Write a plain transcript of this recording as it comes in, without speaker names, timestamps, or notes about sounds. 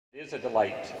is a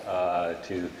delight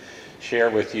to share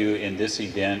with you in this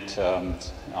event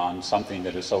on something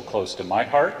that is so close to my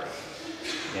heart.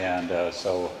 And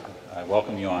so I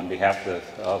welcome you on behalf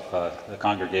of the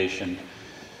congregation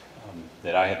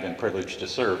that I have been privileged to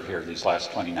serve here these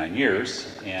last 29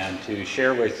 years, and to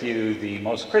share with you the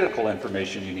most critical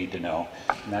information you need to know.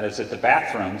 And that is that the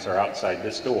bathrooms are outside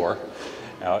this door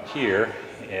out here,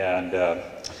 and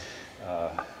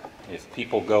if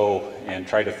people go and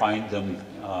try to find them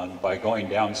by going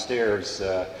downstairs,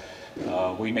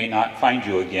 we may not find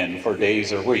you again for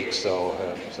days or weeks.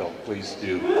 So please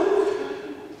do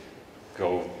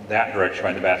go that direction,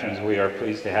 find the bathrooms. We are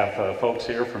pleased to have folks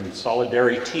here from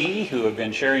Solidarity who have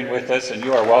been sharing with us, and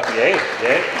you are welcome. Yay.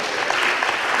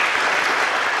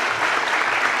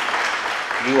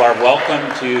 You are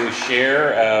welcome to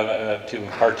share, to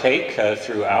partake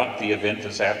throughout the event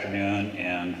this afternoon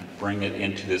and bring it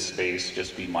into this space.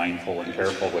 Just be mindful and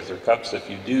careful with your cups if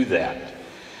you do that.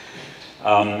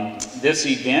 This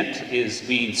event is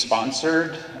being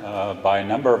sponsored by a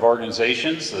number of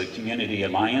organizations: the Community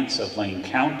Alliance of Lane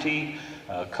County,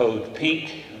 Code Pink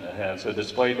has a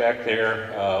display back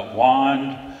there,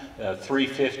 WAND,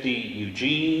 350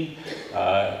 Eugene,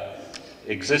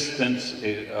 Existence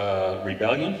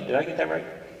Rebellion, did I get that right?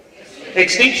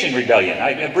 Extinction Rebellion,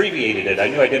 I abbreviated it, I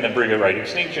knew I didn't abbreviate it right,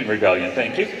 Extinction Rebellion,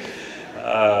 thank you.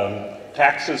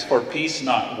 Taxes for Peace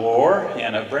Not War,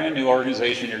 and a brand new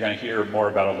organization you're going to hear more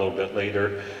about a little bit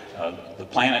later, the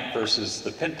Planet versus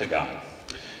the Pentagon.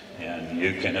 And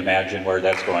you can imagine where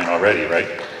that's going already,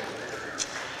 right?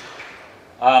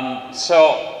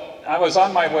 So I was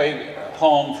on my way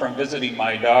home from visiting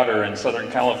my daughter in Southern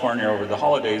California over the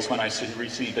holidays when I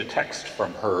received a text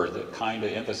from her that kind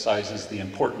of emphasizes the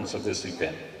importance of this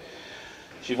event.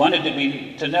 She wanted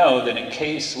me to know that in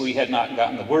case we had not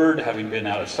gotten the word, having been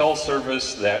out of cell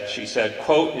service, that she said,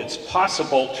 quote, "It's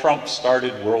possible Trump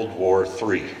started World War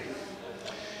III."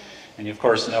 And you of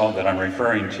course know that I'm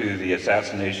referring to the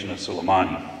assassination of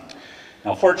Soleimani.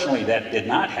 Now fortunately that did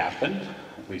not happen,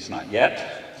 at least not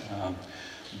yet,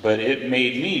 but it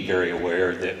made me very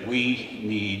aware that we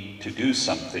need to do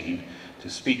something to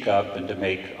speak up and to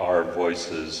make our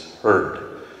voices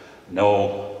heard.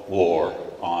 No war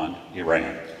on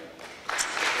Iran.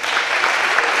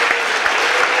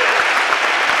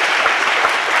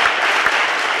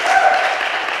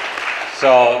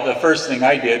 So the first thing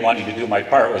I did, wanting to do my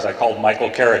part, was I called Michael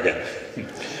Kerrigan.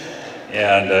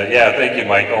 And yeah, thank you,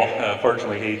 Michael.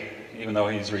 Fortunately, even though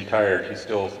he's retired, he's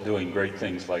still doing great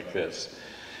things like this.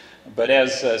 But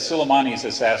as Soleimani's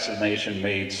assassination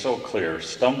made so clear,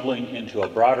 stumbling into a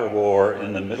broader war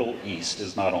in the Middle East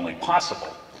is not only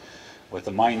possible, with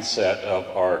the mindset of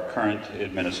our current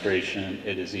administration,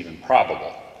 it is even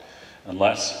probable,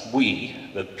 unless we,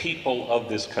 the people of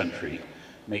this country,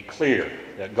 make clear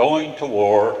that going to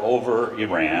war over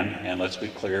Iran, and let's be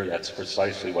clear, that's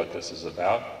precisely what this is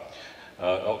about,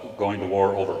 going to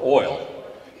war over oil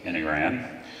in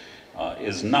Iran,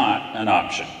 is not an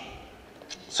option.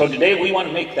 So today we want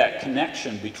to make that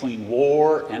connection between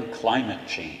war and climate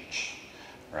change.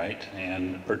 Right?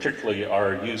 And particularly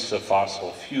our use of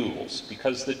fossil fuels,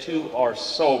 because the two are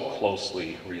so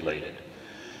closely related.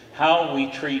 How we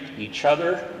treat each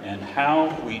other and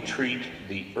how we treat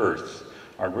the earth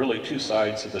are really two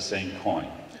sides of the same coin.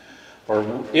 For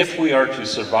if we are to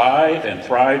survive and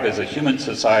thrive as a human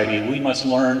society, we must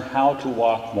learn how to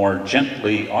walk more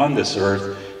gently on this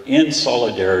earth in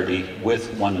solidarity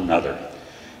with one another.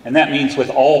 And that means with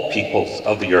all peoples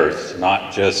of the earth,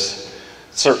 not just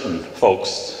certain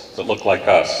folks that look like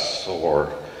us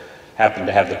or happen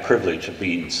to have the privilege of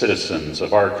being citizens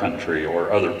of our country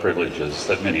or other privileges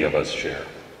that many of us share.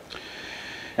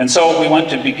 And so we want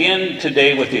to begin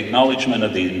today with the acknowledgement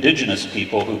of the indigenous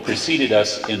people who preceded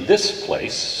us in this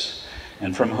place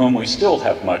and from whom we still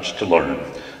have much to learn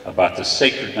about the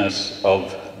sacredness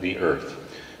of the earth.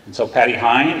 And so Patty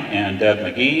Hine and Deb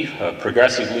McGee,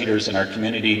 progressive leaders in our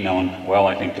community, known well,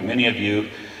 I think, to many of you,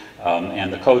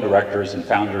 and the co-directors and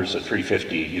founders of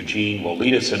 350 Eugene, will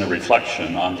lead us in a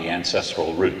reflection on the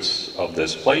ancestral roots of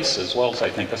this place, as well as, I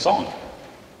think, a song.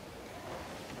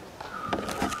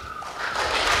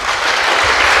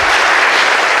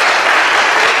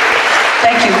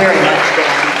 Thank you very much,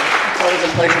 Dan. It's always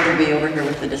a pleasure to be over here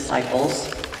with the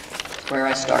disciples, where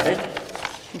I started.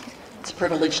 It's a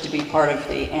privilege to be part of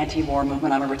the anti-war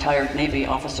movement. I'm a retired Navy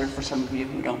officer, for some of you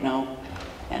who don't know,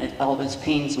 and it always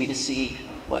pains me to see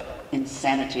what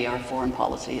insanity our foreign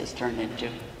policy has turned into.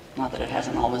 Not that it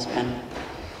hasn't always been.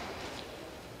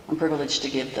 I'm privileged to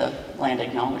give the land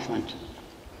acknowledgement.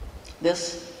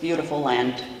 This beautiful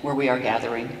land where we are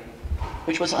gathering,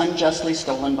 which was unjustly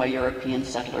stolen by European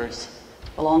settlers,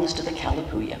 belongs to the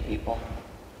Kalapuya people.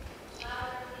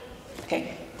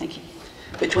 Okay, thank you.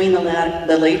 Between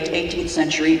the late 18th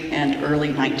century and early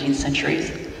 19th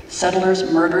centuries,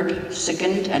 settlers murdered,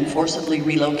 sickened, and forcibly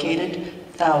relocated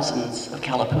thousands of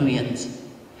Kalapuyans,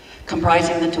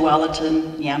 comprising the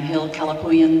Tualatin Yamhill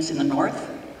Kalapuyans in the north,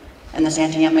 and the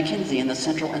Santiam Mackenzie in the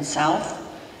central and south,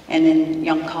 and in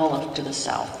Youngkala to the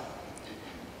south.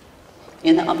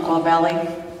 In the Umpqua Valley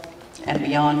and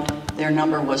beyond, their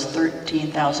number was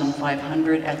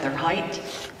 13,500 at their height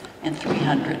and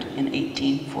 300 in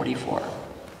 1844.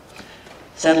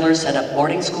 Settlers set up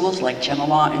boarding schools like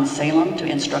Chemawa in Salem to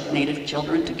instruct Native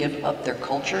children to give up their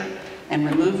culture, and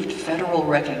removed federal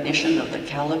recognition of the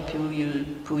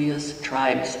Kalapuyas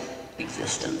tribe's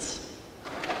existence.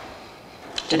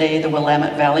 Today, the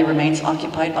Willamette Valley remains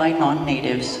occupied by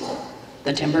non-natives.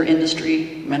 The timber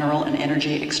industry, mineral and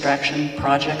energy extraction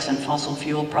projects, and fossil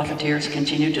fuel profiteers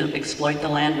continue to exploit the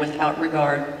land without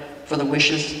regard for the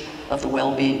wishes of the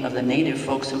well-being of the native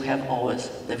folks who have always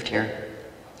lived here.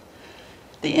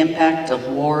 The impact of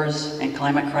wars and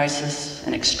climate crisis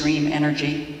and extreme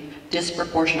energy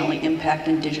disproportionately impact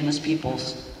indigenous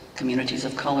peoples, communities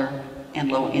of color,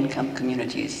 and low-income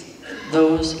communities,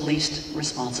 those least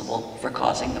responsible for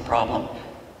causing the problem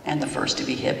and the first to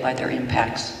be hit by their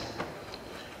impacts.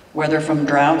 Whether from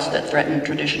droughts that threaten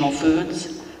traditional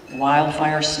foods,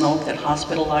 wildfire smoke that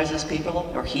hospitalizes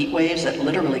people, or heat waves that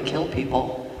literally kill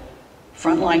people,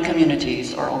 frontline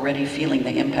communities are already feeling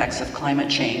the impacts of climate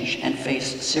change and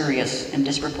face serious and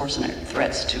disproportionate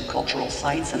threats to cultural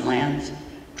sites and lands,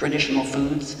 traditional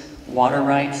foods, water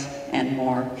rights, and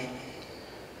more.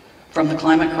 From the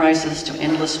climate crisis to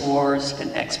endless wars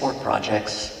and export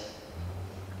projects,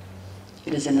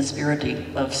 it is in the spirit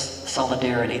of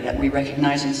solidarity that we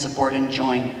recognize and support and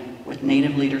join with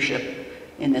Native leadership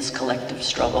in this collective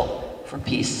struggle for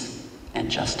peace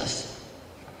and justice.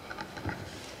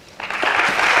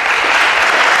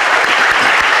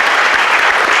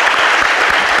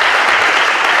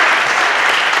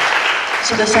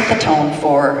 So to set the tone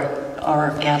for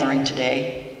our gathering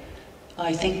today,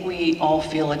 I think we all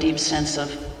feel a deep sense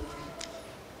of,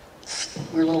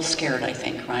 we're a little scared, I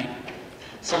think, right?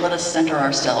 So let us center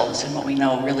ourselves in what we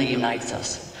know really unites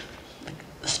us,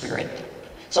 the spirit.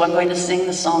 So I'm going to sing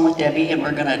the song with Debbie, and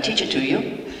we're going to teach it to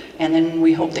you, and then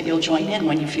we hope that you'll join in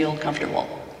when you feel comfortable.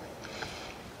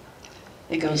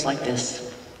 It goes like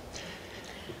this.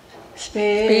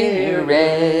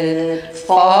 Spirit,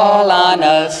 fall on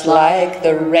us like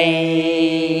the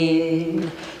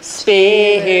rain.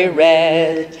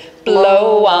 Spirit,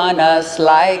 blow on us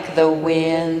like the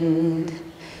wind.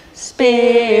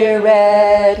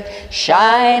 Spirit,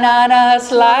 shine on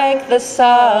us like the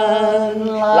sun,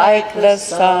 like the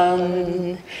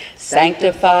sun.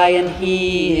 Sanctify and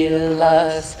heal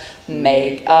us,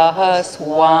 make us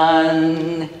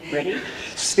one. Ready?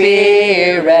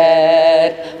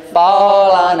 Spirit,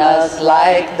 fall on us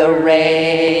like the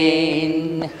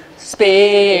rain.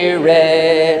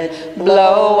 Spirit,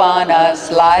 blow on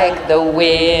us like the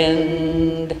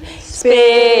wind.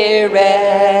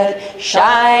 Spirit,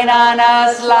 shine on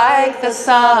us like the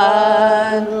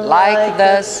sun, like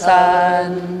the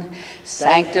sun.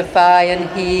 Sanctify and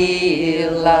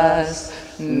heal us,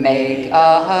 make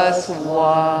us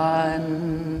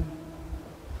one.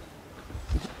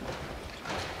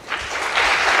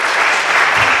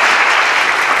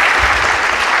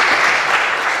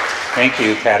 Thank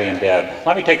you, Patty and Deb.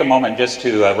 Let me take a moment just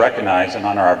to recognize and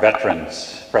honor our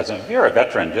veterans present. If you're a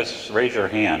veteran, just raise your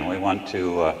hand. We want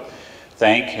to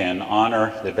thank and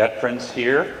honor the veterans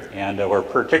here, and we're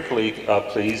particularly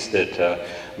pleased that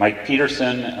Mike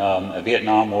Peterson, a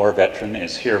Vietnam War veteran,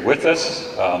 is here with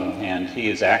us, and he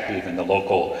is active in the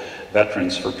local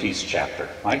Veterans for Peace chapter.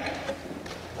 Mike?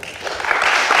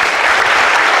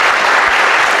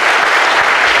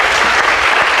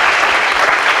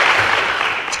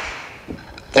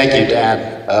 Thank you,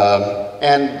 Dan.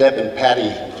 And Deb and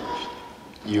Patty,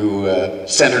 you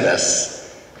centered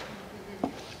us.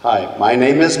 Hi, my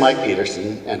name is Mike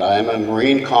Peterson, and I am a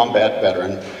Marine combat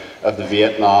veteran of the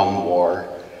Vietnam War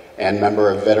and member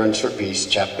of Veterans for Peace,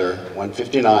 Chapter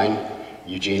 159,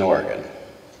 Eugene, Oregon.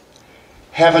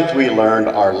 Haven't we learned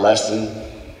our lesson?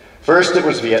 First it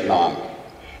was Vietnam,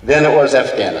 then it was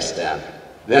Afghanistan,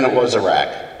 then it was Iraq.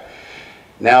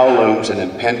 Now looms an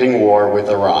impending war with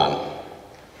Iran.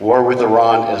 War with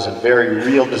Iran is a very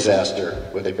real disaster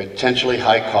with a potentially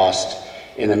high cost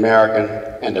in American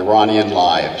and Iranian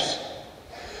lives,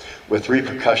 with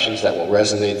repercussions that will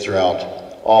resonate throughout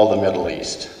all the Middle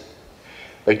East.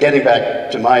 But getting back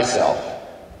to myself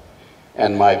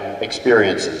and my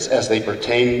experiences as they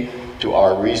pertain to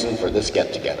our reason for this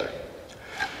get-together.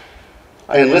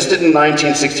 I enlisted in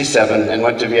 1967 and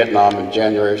went to Vietnam in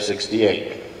January of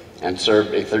 '68 and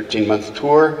served a 13-month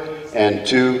tour and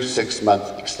 2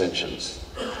 6-month extensions.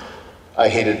 I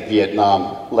hated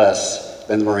Vietnam less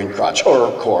than the Marine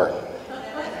Corps.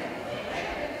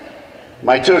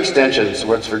 My 2 extensions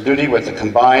were for duty with the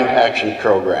Combined Action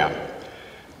Program,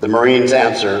 the Marines'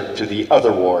 answer to the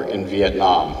other war in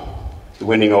Vietnam, the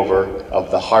winning over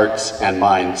of the hearts and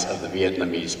minds of the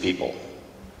Vietnamese people.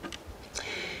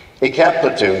 A CAP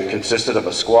platoon consisted of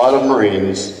a squad of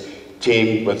Marines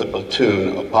teamed with a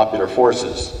platoon of popular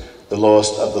forces, the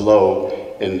lowest of the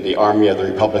low in the Army of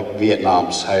the Republic of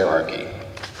Vietnam's hierarchy.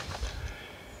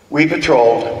 We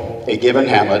patrolled a given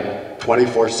hamlet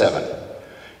 24/7.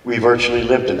 We virtually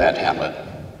lived in that hamlet.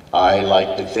 I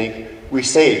like to think we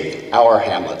saved our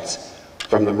hamlets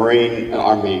from the Marine and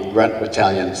Army Grunt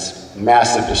Battalion's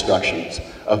massive destructions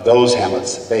of those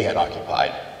hamlets they had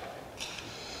occupied.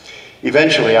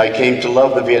 Eventually, I came to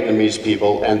love the Vietnamese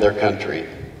people and their country.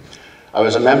 I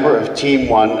was a member of Team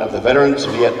 1 of the Veterans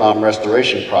Vietnam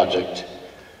Restoration Project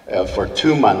for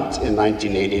 2 months in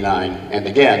 1989, and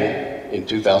again in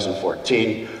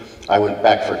 2014, I went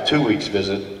back for a 2 weeks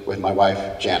visit with my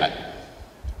wife, Janet.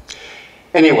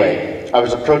 Anyway, I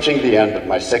was approaching the end of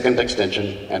my 2nd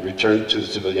extension and returned to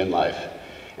civilian life,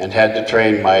 and had to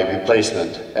train my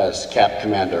replacement as CAP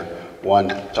Commander 1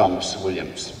 Thomas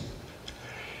Williams.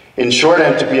 In short,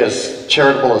 and to be as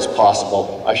charitable as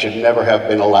possible, I should never have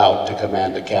been allowed to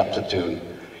command a CAP platoon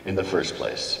in the first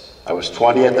place. I was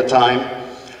 20 at the time,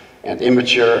 and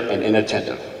immature and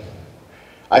inattentive.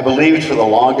 I believed for the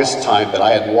longest time that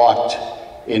I had walked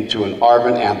into an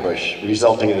Arvin ambush,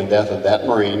 resulting in the death of that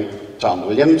Marine, Tom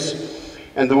Williams,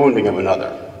 and the wounding of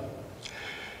another.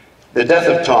 The death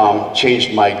of Tom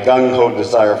changed my gung-ho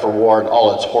desire for war and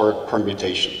all its horrid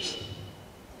permutations.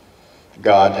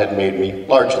 God had made me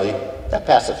largely a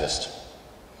pacifist.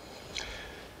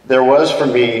 There was for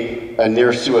me a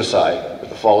near suicide with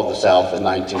the fall of the South in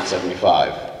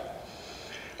 1975.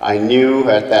 I knew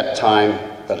at that time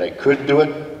that I could do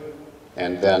it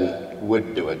and then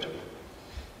would do it.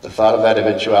 The thought of that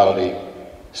eventuality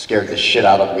scared the shit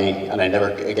out of me, and I never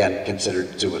again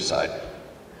considered suicide.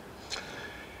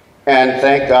 And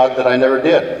thank God that I never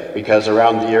did, because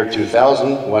around the year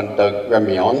 2000, when Doug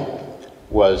Gremion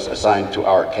was assigned to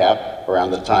our CAP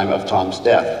around the time of Tom's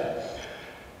death,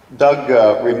 Doug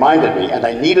reminded me, and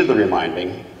I needed the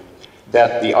reminding,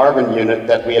 that the Arvin unit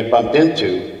that we had bumped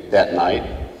into that night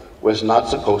was not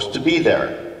supposed to be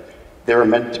there. They were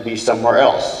meant to be somewhere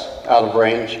else, out of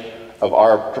range of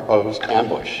our proposed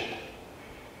ambush.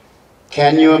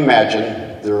 Can you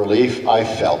imagine the relief I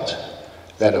felt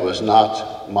that it was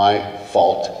not my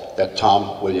fault that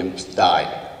Tom Williams died?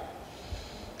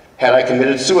 Had I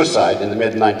committed suicide in the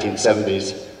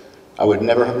mid-1970s, I would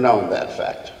never have known that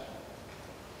fact.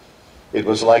 It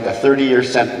was like a 30-year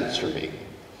sentence for me.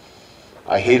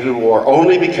 I hated war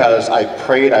only because I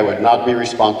prayed I would not be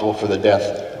responsible for the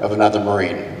death of another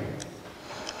Marine.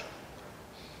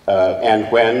 And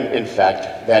when, in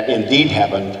fact, that indeed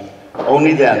happened,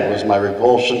 only then was my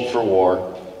revulsion for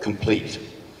war complete.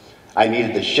 I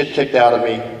needed the shit kicked out of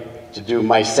me to do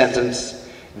my sentence,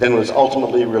 then was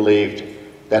ultimately relieved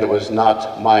that it was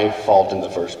not my fault in the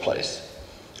first place,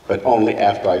 but only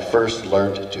after I first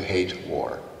learned to hate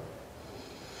war.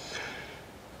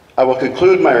 I will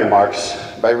conclude my remarks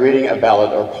by reading a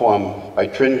ballad or poem by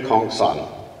Trinh Quang Son,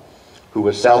 who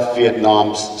was South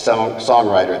Vietnam's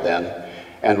songwriter then,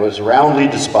 and was roundly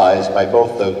despised by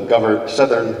both the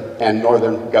southern and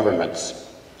northern governments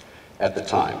at the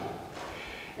time,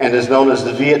 and is known as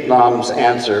the Vietnam's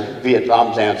answer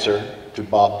to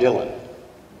Bob Dylan.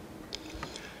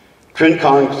 Trinh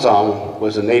Quang Son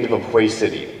was a native of Hue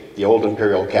City, the old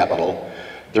imperial capital,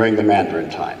 during the Mandarin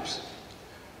times.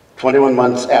 21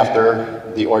 months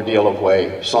after the ordeal of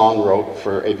Hue, Song wrote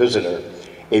for a visitor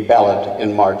a ballad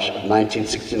in March of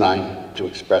 1969 to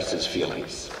express his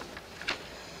feelings.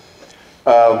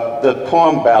 The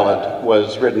poem ballad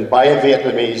was written by a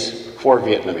Vietnamese for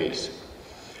Vietnamese.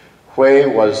 Hue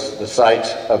was the site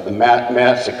of the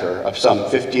massacre of some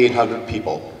 5,800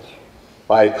 people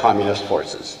by communist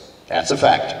forces. That's a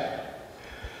fact.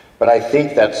 But I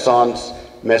think that song's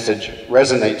message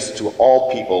resonates to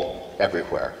all people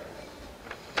everywhere.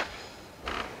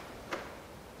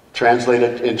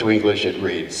 Translated into English, it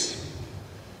reads,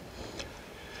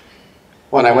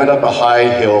 "When I went up a high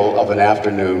hill of an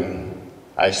afternoon,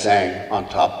 I sang on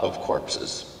top of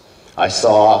corpses. I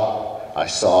saw,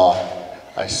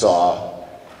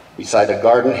 beside a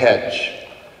garden hedge,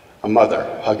 a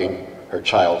mother hugging her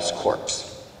child's corpse.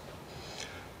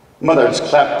 Mothers,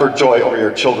 clap for joy over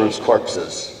your children's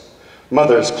corpses.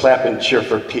 Mothers, clap in cheer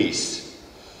for peace.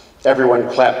 Everyone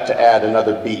clapped to add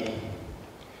another beat.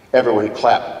 Everyone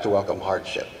clapped to welcome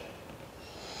hardship.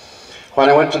 When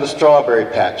I went to the strawberry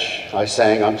patch, I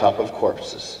sang on top of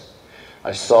corpses.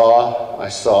 I saw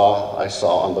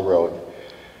on the road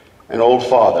an old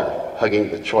father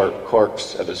hugging the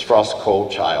corpse of his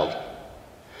frost-cold child.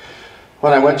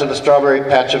 When I went to the strawberry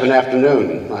patch of an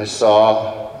afternoon, I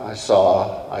saw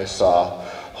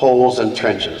holes and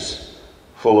trenches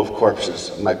full of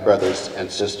corpses of my brothers and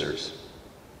sisters.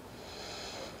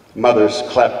 Mothers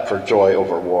clapped for joy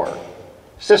over war.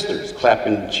 Sisters clapped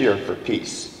and cheered for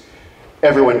peace.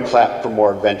 Everyone clapped for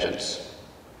more vengeance.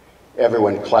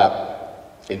 Everyone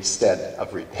clapped instead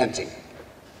of repenting.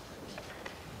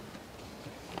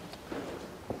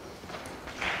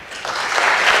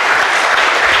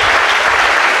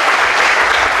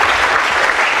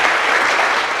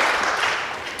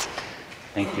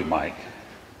 Thank you, Mike.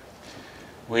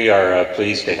 We are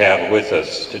pleased to have with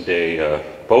us today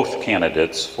both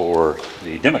candidates for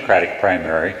the Democratic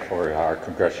primary for our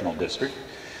congressional district.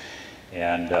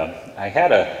 And I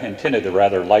had intended a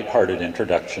rather lighthearted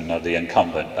introduction of the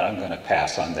incumbent, but I'm going to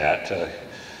pass on that,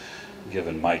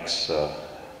 given Mike's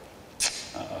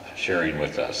sharing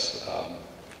with us.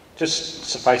 Just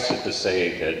suffice it to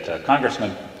say that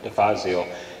Congressman DeFazio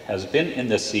has been in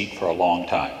this seat for a long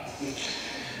time.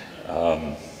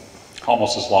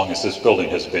 Almost as long as this building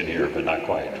has been here, but not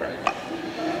quite, right?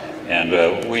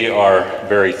 And we are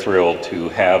very thrilled to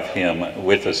have him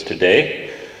with us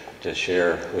today to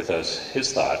share with us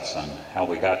his thoughts on how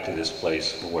we got to this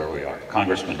place where we are.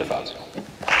 Congressman DeFazio.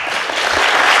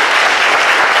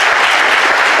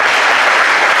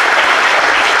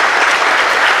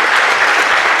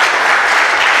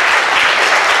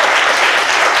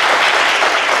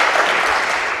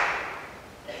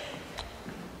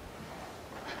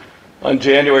 On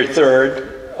January 3rd,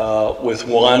 with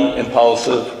one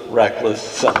impulsive, reckless,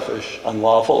 selfish,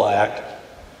 unlawful act,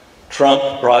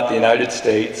 Trump brought the United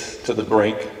States to the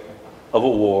brink of a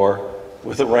war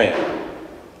with Iran.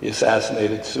 He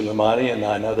assassinated Soleimani and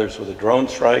 9 others with a drone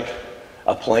strike.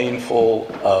 A plane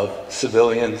full of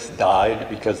civilians died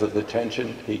because of the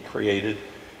tension he created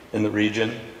in the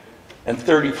region. And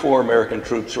 34 American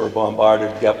troops who were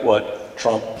bombarded got what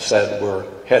Trump said were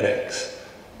headaches.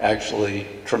 Actually,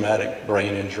 traumatic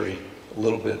brain injury, a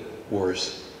little bit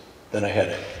worse than a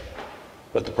headache.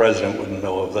 But the president wouldn't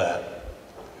know of that.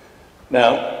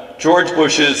 Now, George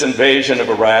Bush's invasion of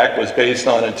Iraq was based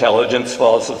on intelligence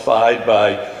falsified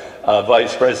by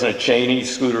Vice President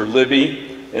Cheney's Scooter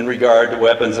Libby in regard to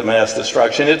weapons of mass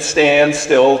destruction. It stands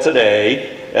still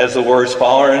today as the worst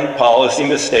foreign policy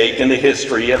mistake in the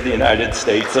history of the United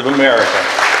States of America.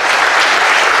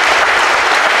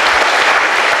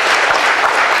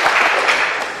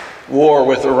 War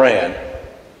with Iran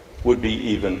would be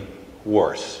even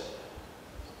worse.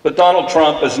 But Donald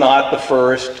Trump is not the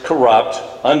first corrupt,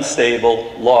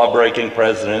 unstable, law-breaking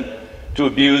president to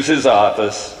abuse his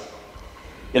office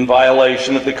in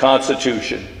violation of the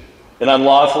Constitution and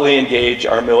unlawfully engage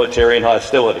our military in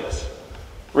hostilities.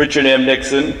 Richard M.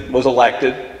 Nixon was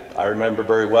elected, I remember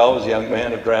very well as a young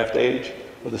man of draft age,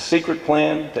 with a secret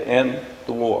plan to end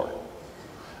the war.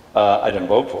 I didn't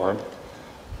vote for him.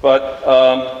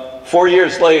 But 4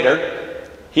 years later,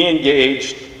 he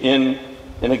engaged in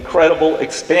an incredible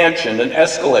expansion and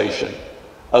escalation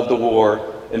of the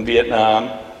war in Vietnam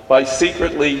by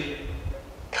secretly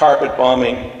carpet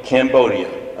bombing Cambodia,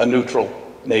 a neutral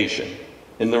nation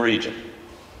in the region.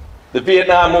 The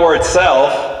Vietnam War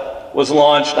itself was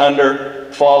launched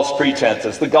under false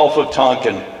pretenses, the Gulf of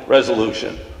Tonkin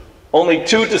Resolution. Only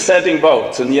 2 dissenting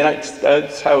votes in the United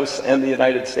States House and the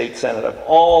United States Senate. Of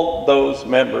all those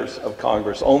members of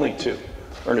Congress, only 2.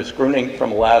 Ernest Gruning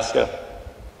from Alaska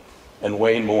and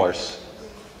Wayne Morse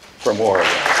from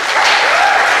Oregon.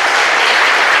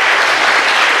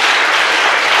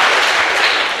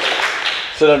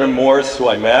 Senator Morse, who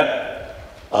I met,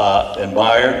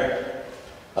 admired.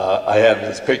 I have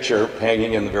this picture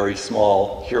hanging in the very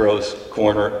small Heroes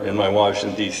Corner in my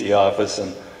Washington, D.C. office,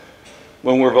 and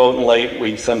when we're voting late,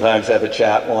 we sometimes have a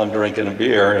chat while I'm drinking a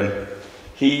beer, and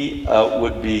he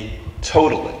would be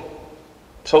totally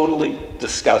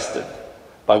disgusted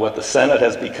by what the Senate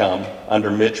has become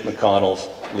under Mitch McConnell's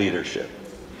leadership.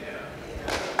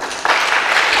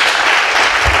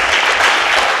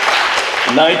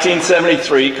 In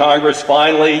 1973, Congress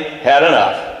finally had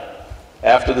enough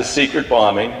after the secret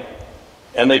bombing,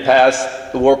 and they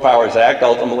passed the War Powers Act,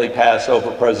 ultimately passed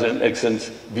over President Nixon's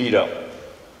veto.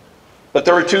 But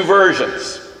there were 2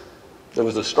 versions. There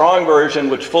was a strong version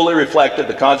which fully reflected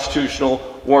the constitutional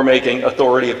war-making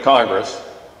authority of Congress.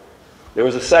 There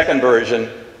was a second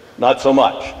version, not so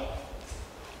much.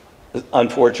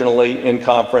 Unfortunately, in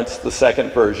conference, the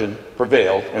second version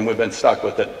prevailed, and we've been stuck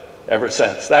with it ever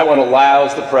since. That one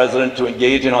allows the president to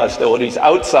engage in hostilities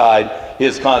outside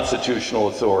his constitutional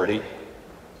authority,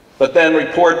 but then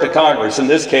report to Congress. In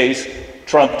this case,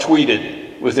 Trump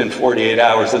tweeted within 48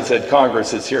 hours and said,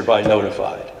 "Congress is hereby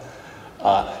notified."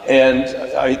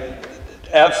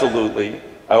 Absolutely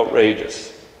outrageous.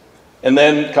 And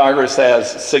then Congress has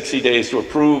 60 days to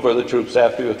approve, or the troops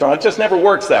have to be withdrawn. It just never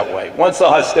works that way. Once the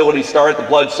hostilities start, the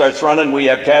blood starts running, we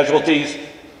have casualties,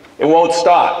 it won't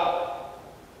stop.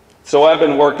 So I've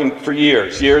been working for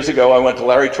years. Years ago, I went to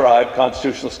Larry Tribe,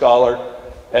 constitutional scholar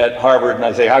at Harvard, and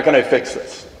I say, how can I fix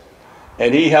this?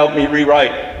 And he helped me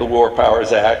rewrite the War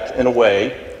Powers Act in a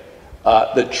way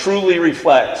that truly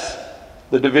reflects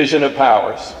the division of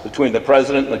powers between the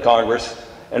president and the Congress,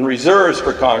 and reserves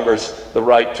for Congress the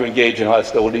right to engage in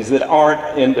hostilities that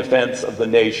aren't in defense of the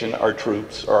nation, our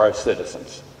troops, or our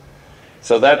citizens.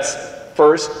 So that's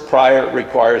first,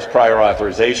 requires prior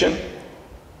authorization.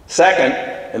 Second,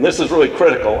 and this is really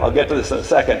critical, I'll get to this in a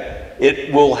second,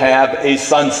 it will have a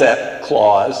sunset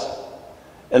clause.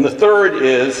 And the third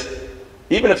is,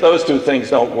 even if those two things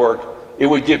don't work, it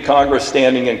would give Congress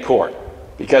standing in court,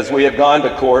 because we have gone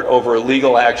to court over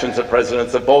illegal actions of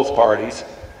presidents of both parties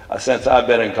since I've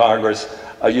been in Congress,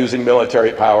 using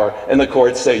military power, and the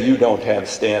courts say you don't have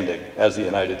standing as the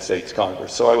United States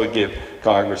Congress. So I would give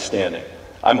Congress standing.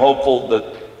 I'm hopeful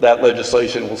that that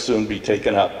legislation will soon be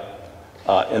taken up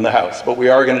in the House, but we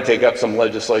are going to take up some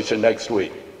legislation next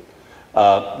week.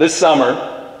 This summer,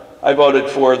 I voted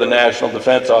for the National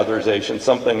Defense Authorization,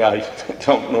 something I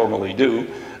don't normally do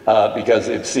because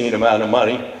of the obscene amount of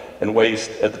money and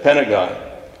waste at the Pentagon.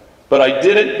 But I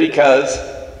did it because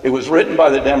it was written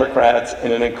by the Democrats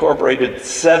and it incorporated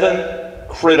 7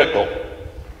 critical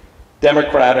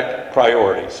Democratic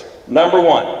priorities. Number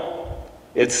 1,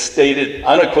 it stated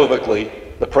unequivocally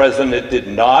the president did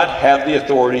not have the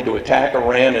authority to attack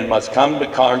Iran and must come to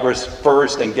Congress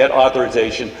first and get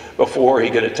authorization before he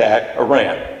could attack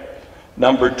Iran.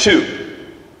 Number 2,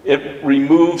 it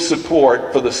removed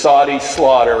support for the Saudi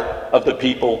slaughter of the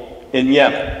people in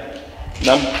Yemen.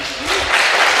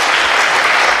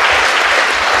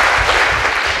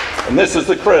 And this is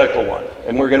the critical one,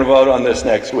 and we're going to vote on this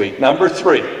next week. Number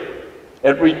 3,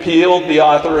 it repealed the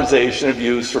authorization of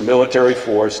use for military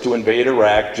force to invade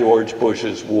Iraq, George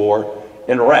Bush's war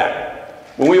in Iraq.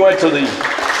 When we went to the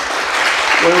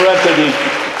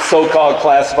so-called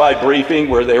classified briefing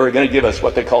where they were going to give us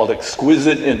what they called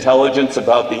exquisite intelligence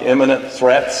about the imminent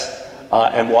threats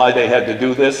and why they had to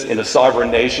do this in a sovereign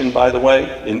nation, by the way.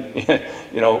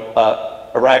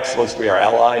 Iraq's supposed to be our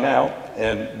ally now,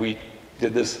 and we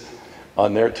did this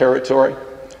on their territory.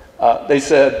 They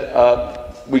said,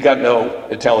 we got no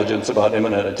intelligence about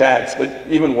imminent attacks, but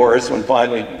even worse, when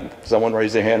finally someone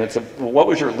raised their hand and said, well, what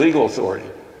was your legal authority?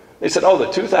 They said, oh,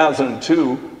 the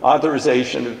 2002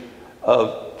 authorization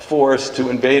of force to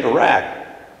invade Iraq.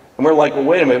 And we're like, well,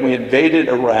 wait a minute, we invaded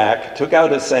Iraq, took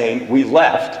out Hussein, we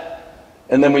left,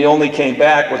 and then we only came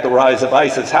back with the rise of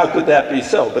ISIS. How could that be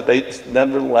so? But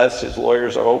nevertheless, his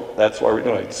lawyers are, oh, that's why we're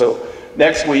doing it. So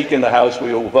next week in the House,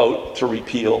 we will vote to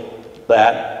repeal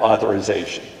that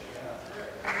authorization.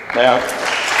 Now,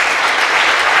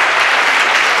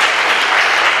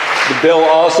 the bill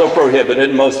also prohibited,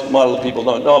 and a lot of people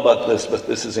don't know about this, but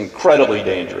this is incredibly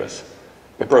dangerous.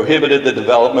 It prohibited the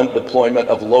development, deployment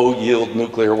of low-yield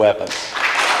nuclear weapons.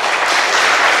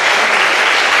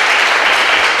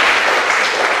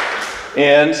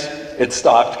 And it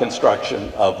stopped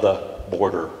construction of the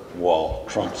border wall,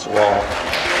 Trump's wall.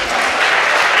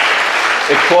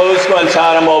 It closed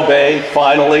Guantanamo Bay,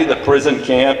 finally, the prison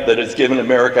camp that has given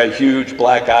America a huge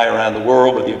black eye around the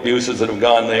world with the abuses that have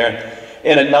gone there,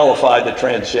 and it nullified the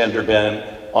transgender ban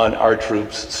on our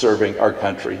troops serving our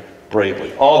country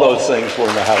bravely. All those things were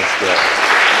in the House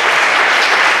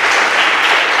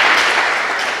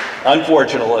bill.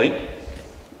 Unfortunately,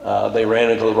 they ran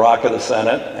into the rock of the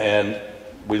Senate, and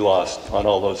we lost on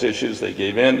all those issues. They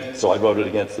gave in, so I voted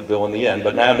against the bill in the end.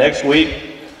 But now next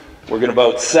week, we're going to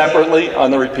vote separately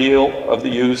on the repeal of the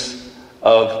use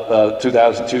of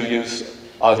 2002 use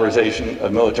authorization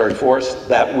of military force.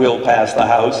 That will pass the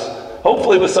House,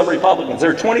 hopefully with some Republicans. There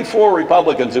are 24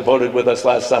 Republicans who voted with us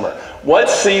last summer.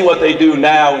 Let's see what they do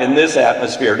now in this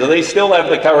atmosphere. Do they still have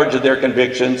the courage of their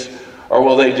convictions, or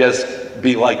will they just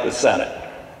be like the Senate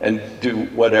and do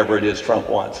whatever it is Trump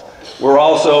wants? We're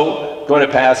also going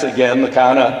to pass again the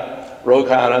Ro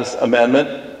Khanna's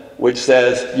amendment, which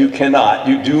says you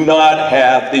do not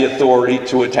have the authority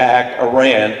to attack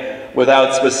Iran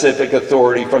without specific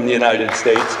authority from the United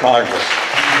States Congress.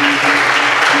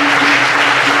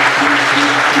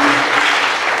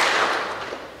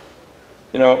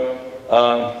 You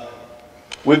know,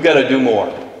 we've got to do more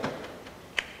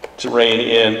to rein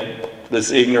in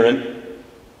this ignorant,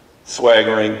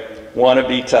 swaggering,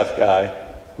 wannabe tough guy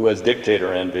who has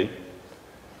dictator envy.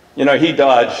 You know, he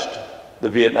dodged the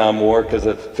Vietnam War because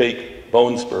of fake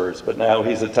bone spurs, but now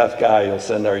he's a tough guy who'll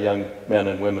send our young men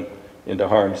and women into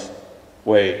harm's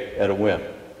way at a whim.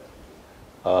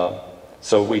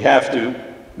 So we have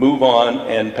to move on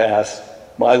and pass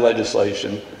my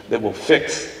legislation that will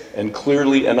fix and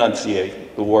clearly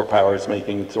enunciate the war powers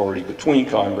making authority between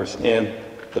Congress and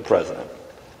the President.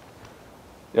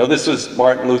 You know, this was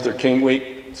Martin Luther King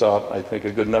week, so I think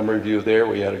a good number of you there.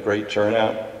 We had a great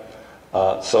turnout.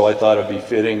 So I thought it'd be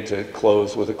fitting to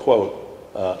close with a quote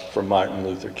from Martin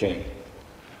Luther King.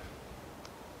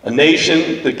 A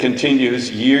nation that continues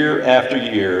year after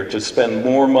year to spend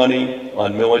more money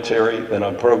on military than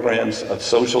on programs of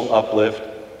social uplift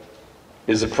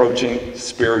is approaching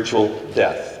spiritual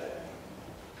death.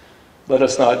 Let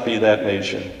us not be that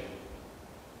nation.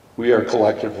 We are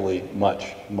collectively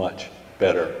much, much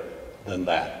better than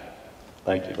that.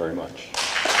 Thank you very much.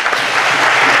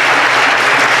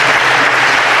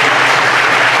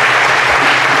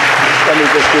 Let me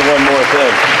just do one more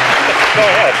thing. Go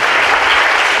ahead.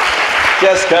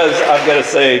 Just because I've got to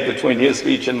say, between his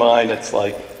speech and mine, it's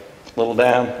like a little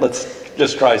down. Let's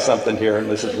just try something here, and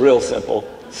this is real simple,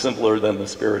 simpler than the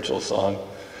spiritual song.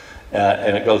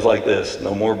 And it goes like this: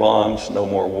 no more bombs, no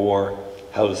more war,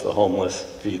 house the homeless,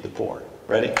 feed the poor.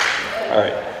 Ready? All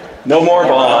right. No more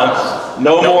bombs,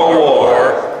 no more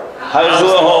war, house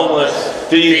the homeless,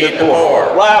 feed the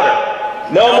poor.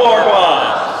 Louder. No more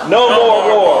bombs, no more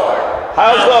war,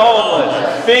 house the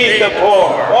homeless, feed the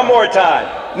poor. One more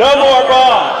time. No more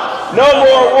bombs, no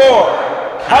more war,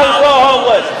 house the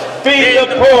homeless, feed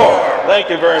the poor. Thank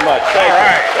you very much. Thank you.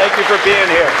 Thank you for being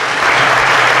here.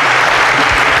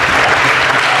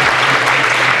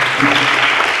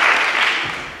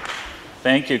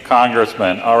 Thank you,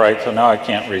 Congressman. All right, so now I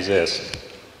can't resist.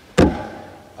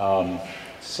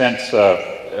 Since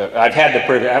I've had the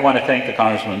privilege, I want to thank the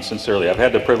Congressman sincerely. I've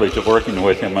had the privilege of working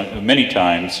with him many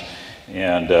times.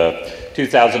 And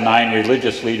 2009,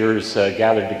 religious leaders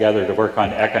gathered together to work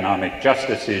on economic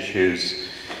justice issues.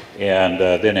 And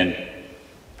then in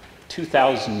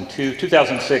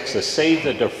 2006, the Save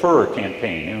the Defer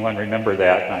campaign. Anyone remember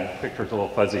that? My picture's a little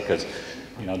fuzzy because,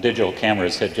 you know, digital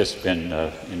cameras had just been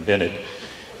invented.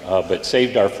 But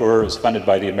Save Darfur was funded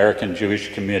by the American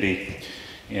Jewish Committee.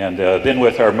 And then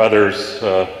with our mothers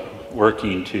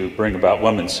working to bring about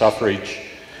women's suffrage.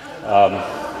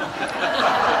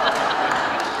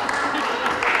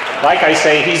 Like I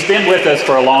say, he's been with us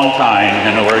for a long time,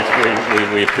 and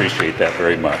we appreciate that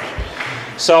very much.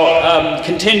 So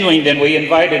continuing then, we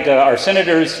invited our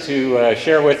senators to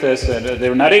share with us, and they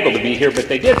were not able to be here, but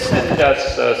they did send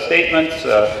us statements,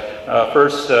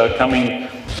 first coming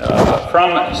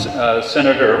from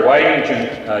Senator Eugene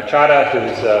Chada,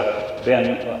 who's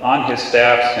been on his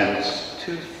staff since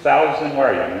 2000,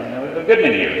 where are you? A good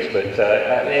many years, but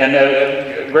and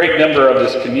a great member of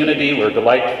this community. We're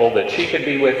delightful that she could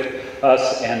be with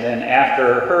us, and then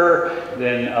after her,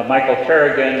 then Michael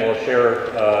Kerrigan will share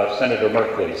Senator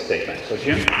Merkley's statement. So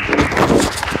Jim?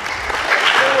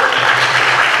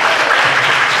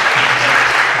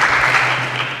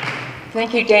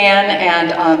 Thank you, Dan,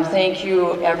 and thank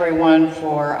you everyone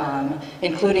for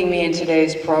including me in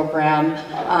today's program.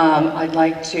 I'd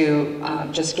like to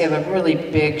just give a really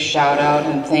big shout out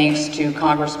and thanks to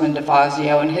Congressman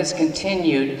DeFazio and his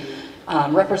continued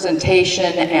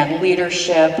representation and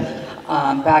leadership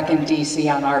back in DC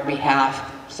on our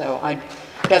behalf. So I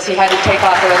guess he had to take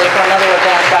off early for another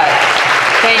event, but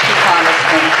thank you,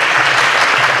 Congressman.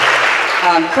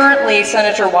 Currently,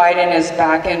 Senator Wyden is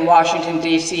back in Washington,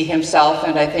 D.C. himself,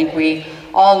 and I think we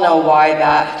all know why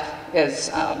that is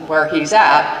where he's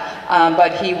at,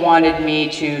 but he wanted me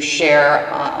to share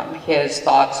his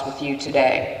thoughts with you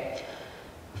today.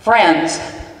 Friends,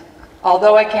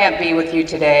 although I can't be with you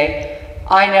today,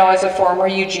 I know as a former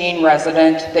Eugene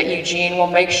resident that Eugene will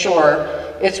make sure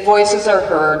its voices are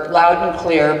heard loud and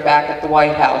clear back at the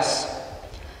White House.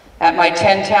 At my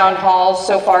 10 town halls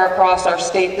so far across our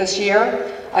state this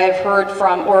year, I have heard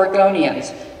from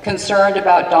Oregonians concerned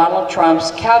about Donald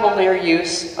Trump's cavalier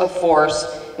use of force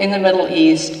in the Middle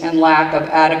East and lack of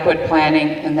adequate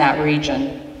planning in that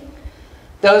region.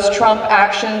 Those Trump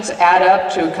actions add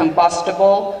up to a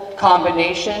combustible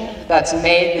combination that's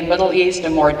made the Middle East a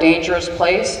more dangerous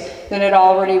place than it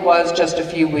already was just a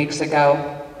few weeks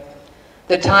ago.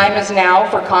 The time is now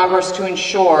for Congress to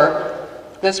ensure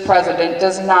this president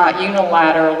does not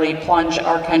unilaterally plunge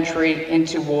our country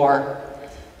into war.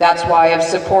 That's why I've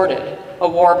supported a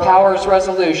war powers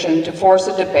resolution to force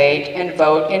a debate and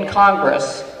vote in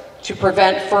Congress to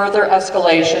prevent further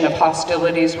escalation of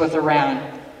hostilities with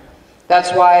Iran.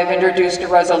 That's why I've introduced a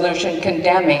resolution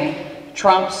condemning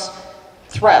Trump's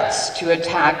threats to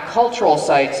attack cultural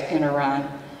sites in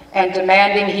Iran and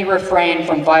demanding he refrain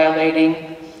from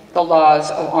violating the laws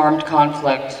of armed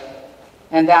conflict.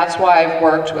 And that's why I've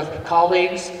worked with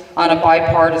colleagues on a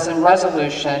bipartisan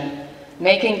resolution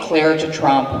making clear to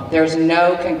Trump there's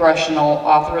no congressional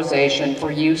authorization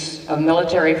for use of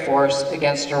military force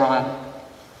against Iran.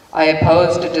 I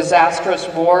opposed a disastrous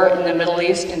war in the Middle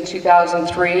East in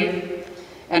 2003,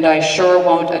 and I sure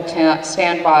won't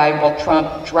stand by while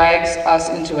Trump drags us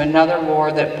into another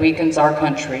war that weakens our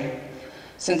country.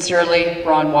 Sincerely,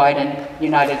 Ron Wyden,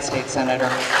 United States Senator.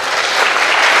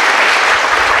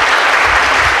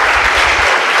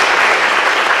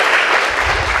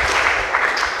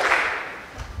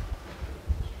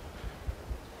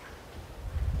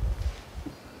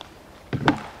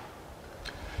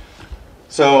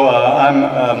 So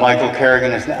I'm Michael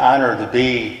Kerrigan. It's an honor to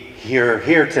be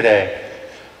here today.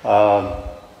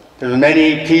 There's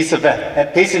many peace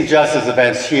and justice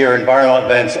events here, environmental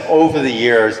events over the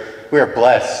years. We are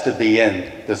blessed to be in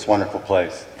this wonderful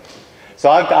place. So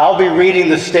I'll be reading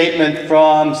the statement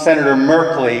from Senator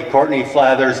Merkley. Courtney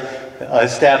Flathers, a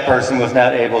staff person, was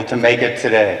not able to make it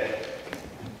today.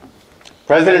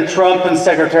 President Trump and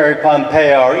Secretary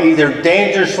Pompeo are either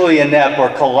dangerously inept or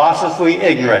colossusly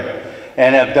ignorant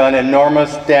and have done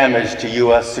enormous damage to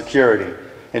U.S. security.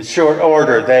 In short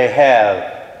order, they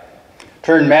have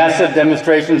turned massive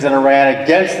demonstrations in Iran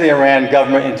against the Iran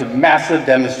government into massive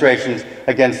demonstrations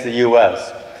against the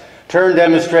U.S. Turned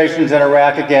demonstrations in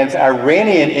Iraq against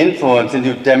Iranian influence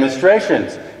into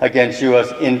demonstrations against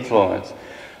U.S. influence.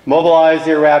 Mobilized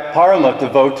the Iraq parliament to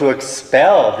vote to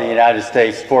expel the United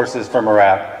States forces from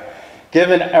Iraq.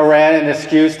 Given Iran an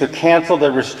excuse to cancel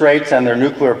the restraints on their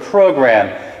nuclear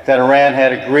program that Iran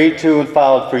had agreed to and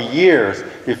followed for years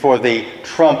before the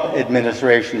Trump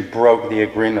administration broke the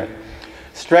agreement.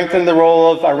 Strengthen the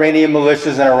role of Iranian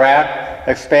militias in Iraq,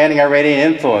 expanding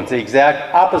Iranian influence, the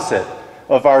exact opposite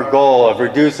of our goal of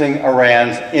reducing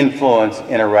Iran's influence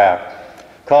in Iraq.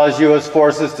 Cause U.S.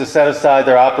 forces to set aside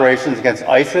their operations against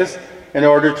ISIS in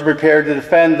order to prepare to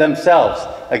defend themselves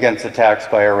against attacks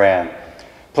by Iran.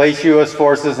 Place U.S.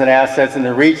 forces and assets in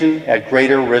the region at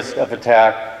greater risk of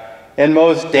attack, and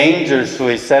most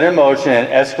dangerously set in motion an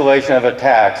escalation of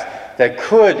attacks that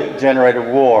could generate a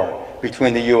war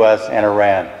between the U.S. and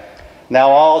Iran. Now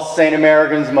all sane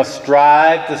Americans must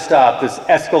strive to stop this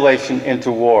escalation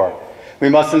into war. We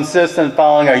must insist on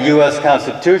following our U.S.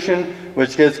 Constitution,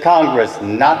 which gives Congress,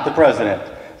 not the President,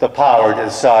 the power to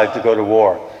decide to go to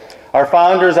war. Our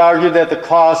founders argued that the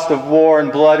cost of war in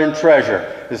blood and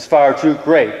treasure is far too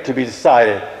great to be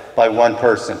decided by one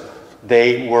person.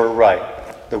 They were right.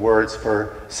 The words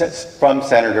from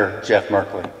Senator Jeff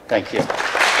Merkley. Thank you.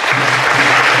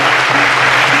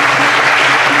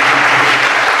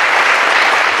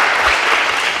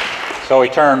 So we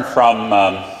turn from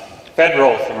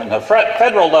the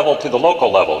federal level to the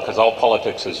local level, because all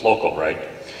politics is local, right?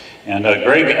 And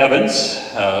Greg Evans,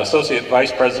 Associate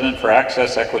Vice President for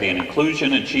Access, Equity, and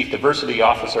Inclusion and Chief Diversity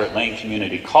Officer at Lane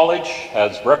Community College,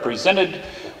 has represented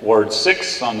Ward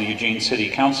 6 on the Eugene City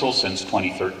Council since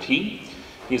 2013.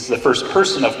 He's the first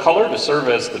person of color to serve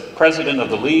as the president of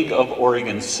the League of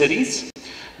Oregon Cities.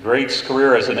 Greg's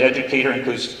career as an educator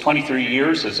includes 23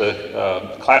 years as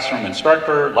a classroom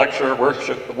instructor, lecturer,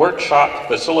 workshop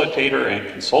facilitator, and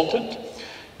consultant.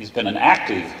 He's been an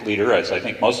active leader, as I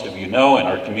think most of you know, in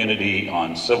our community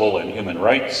on civil and human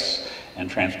rights and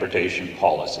transportation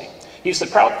policy. He's the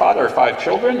proud father of 5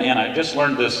 children, and I just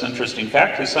learned this interesting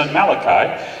fact. His son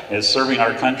Malachi is serving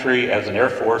our country as an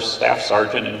Air Force Staff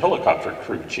Sergeant and Helicopter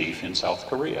Crew Chief in South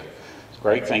Korea.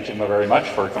 Greg, thank you very much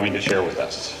for coming to share with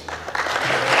us.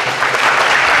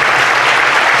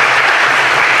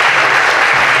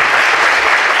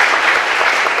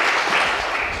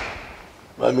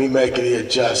 Let me make the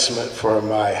adjustment for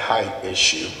my height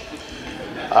issue.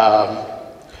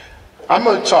 I'm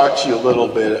going to talk to you a little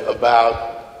bit about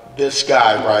this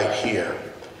guy right here.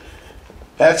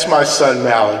 That's my son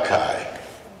Malachi,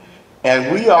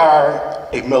 and we are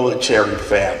a military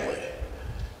family.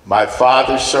 My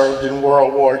father served in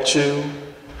World War II.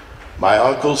 My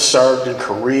uncle served in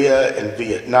Korea and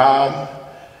Vietnam.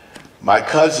 My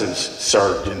cousins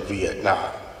served in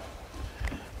Vietnam.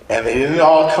 And they didn't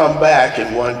all come back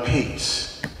in one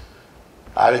piece.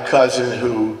 I had a cousin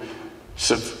who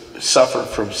suffered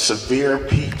from severe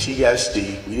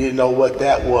PTSD. We didn't know what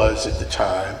that was at the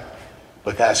time,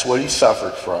 but that's what he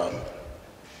suffered from.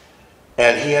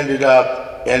 And he ended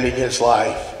up up ending his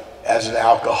life as an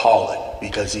alcoholic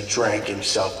because he drank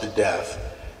himself to death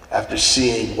after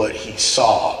seeing what he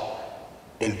saw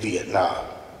in Vietnam.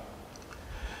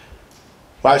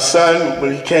 My son,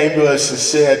 when he came to us and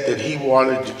said that he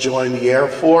wanted to join the Air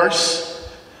Force,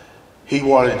 he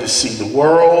wanted to see the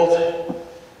world,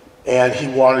 and he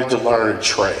wanted to learn a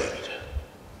trade.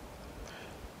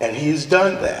 And he's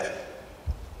done that.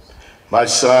 My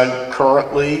son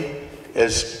currently,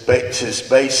 his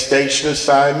base station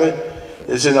assignment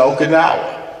is in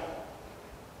Okinawa.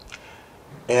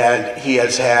 And he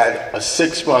has had a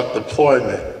 6-month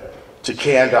deployment to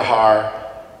Kandahar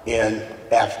in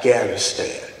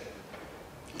Afghanistan.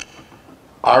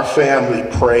 Our family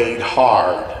prayed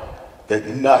hard that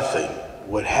nothing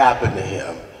would happen to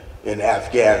him in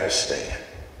Afghanistan.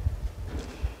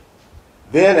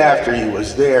 Then after he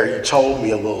was there, he told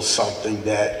me a little something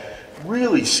that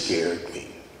really scared me.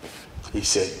 He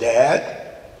said, "Dad,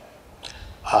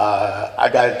 I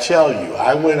gotta tell you,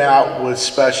 I went out with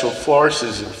special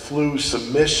forces and flew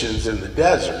some missions in the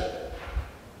desert."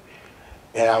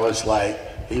 And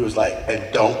he was like, "And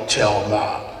don't tell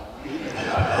Mom."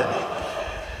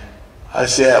 I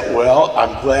said, "Well,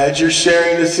 I'm glad you're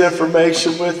sharing this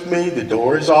information with me. The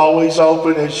door is always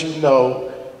open, as you know,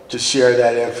 to share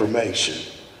that information.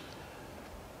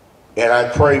 And I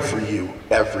pray for you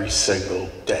every single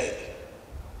day."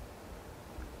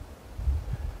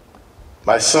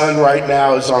 My son right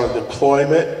now is on a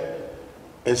deployment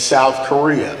in South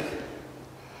Korea,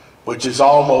 which is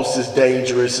almost as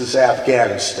dangerous as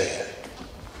Afghanistan.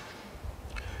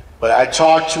 But I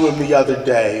talked to him the other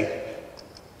day,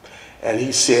 and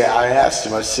he said, I asked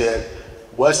him, I said,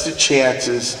 "What's the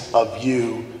chances of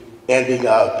you ending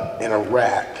up in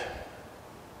Iraq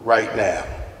right now?"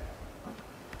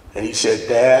 And he said,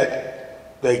 "Dad,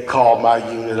 they call my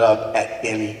unit up at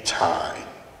any time,"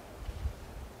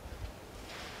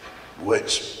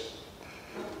 which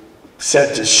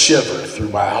sent a shiver through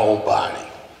my whole body.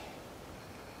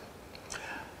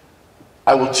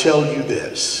 I will tell you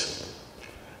this.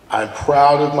 I'm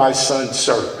proud of my son's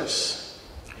service.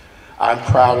 I'm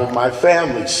proud of my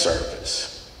family's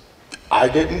service. I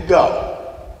didn't go.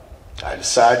 I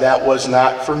decided that was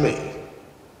not for me.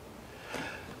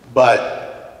 But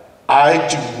I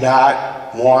do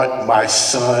not want my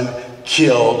son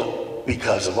killed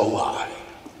because of a lie.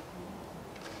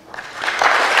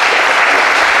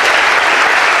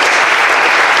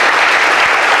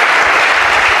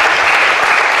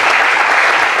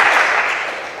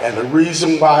 And the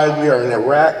reason why we are in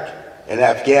Iraq and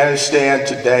Afghanistan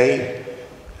today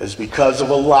is because of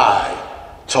a lie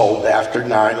told after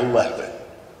 9/11.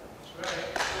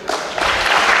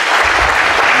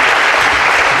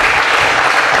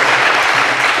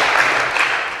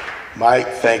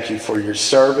 Mike, thank you for your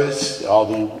service. All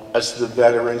the rest of the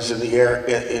veterans in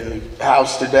the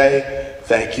house today,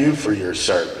 thank you for your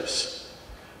service.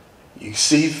 You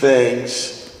see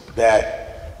things that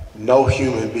no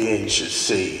human being should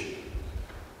see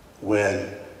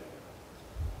when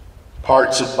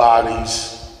parts of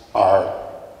bodies are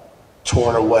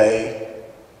torn away,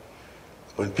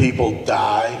 when people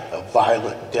die a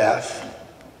violent death,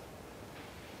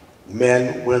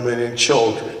 men, women, and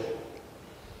children.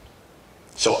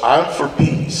 So I'm for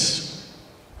peace,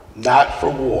 not for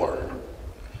war.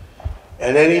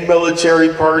 And any military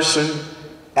person,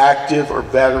 active or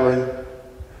veteran,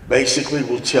 basically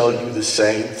will tell you the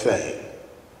same thing.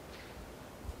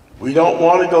 We don't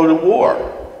want to go to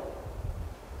war,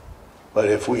 but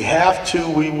if we have to,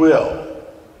 we will.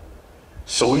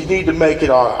 So we need to make it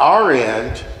on our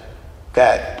end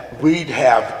that we'd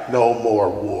have no more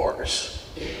wars.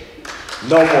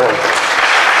 No more wars.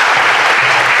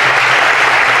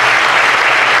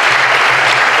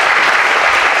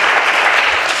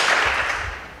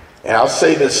 And I'll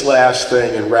say this last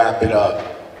thing and wrap it up.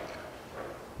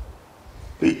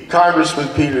 Congressman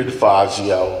Peter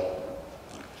DeFazio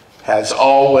has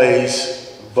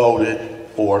always voted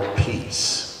for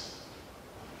peace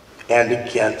and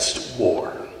against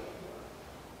war.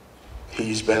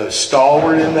 He's been a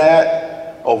stalwart in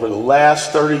that over the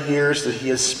last 30 years that he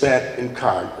has spent in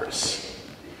Congress.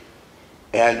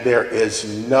 And there is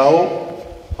no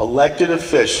elected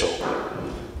official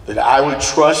that I would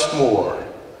trust more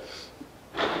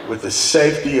with the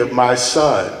safety of my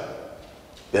son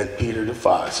than Peter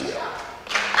DeFazio.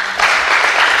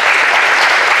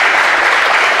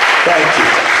 Thank you.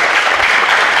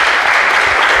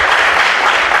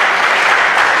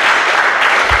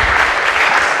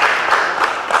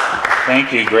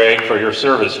 Thank you, Greg, for your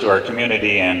service to our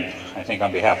community, and I think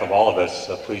on behalf of all of us,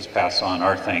 please pass on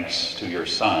our thanks to your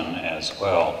son as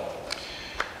well.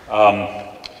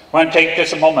 I want to take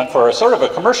just a moment for a sort of a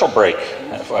commercial break,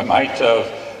 if I might,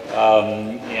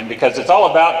 and because it's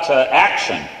all about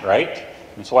action, right?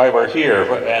 That's why we're here,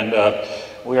 and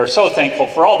we are so thankful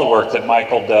for all the work that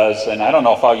Michael does, and I don't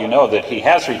know if all you know that he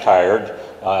has retired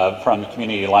from the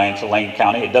Community Alliance of Lane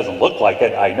County. It doesn't look like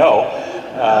it, I know.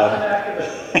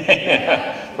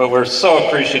 But we're so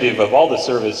appreciative of all the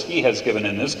service he has given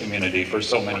in this community for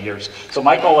so many years. So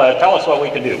Michael, tell us what we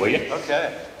can do, will you?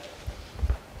 Okay.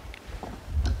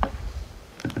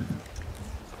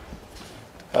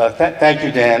 Thank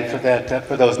you, Dan,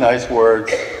 for those nice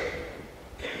words.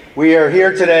 We are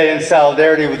here today in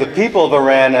solidarity with the people of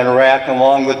Iran and Iraq,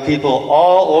 along with people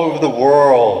all over the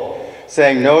world,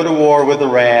 saying no to war with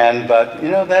Iran, but you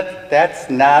know, that's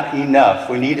not enough.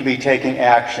 We need to be taking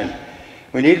action.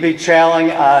 We need to be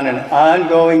challenging on an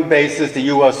ongoing basis the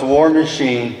U.S. war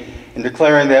machine and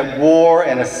declaring that war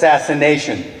and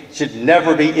assassination should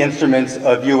never be instruments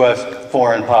of U.S.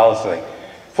 foreign policy.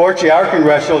 Fortunately, our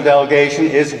congressional delegation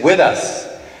is with us,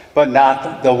 but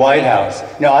not the White House.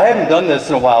 Now, I haven't done this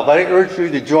in a while, but I urge you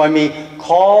to join me.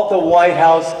 Call the White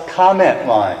House comment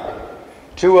line,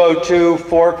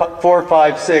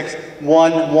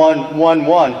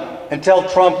 202-456-1111, and tell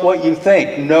Trump what you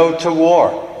think, no to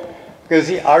war.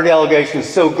 Because our delegation is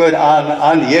so good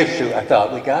on the issue, I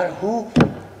thought, we got it.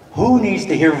 Who needs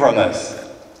to hear from us?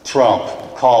 Trump,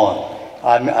 call him.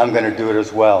 I'm going to do it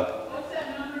as well. What's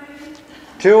that number again?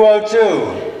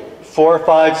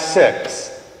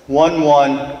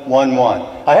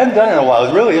 202-456-1111. I haven't done it in a while.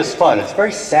 It really is fun. It's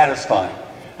very satisfying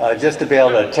just to be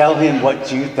able to tell him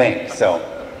what you think. So,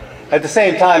 at the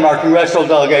same time, our congressional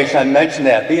delegation, I mentioned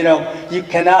that, but you know, you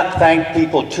cannot thank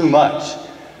people too much.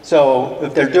 So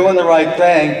if they're doing the right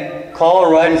thing, call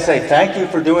her right and say, thank you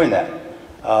for doing that.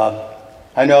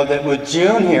 I know that with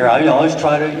June here, I always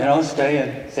try to, stay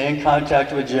in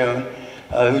contact with June,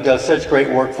 who does such great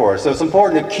work for us. So it's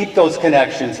important to keep those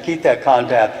connections, keep that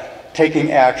contact,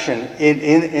 taking action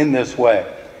in this way.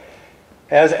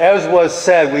 As was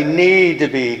said, we need to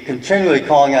be continually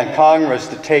calling on Congress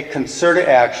to take concerted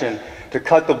action to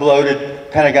cut the bloated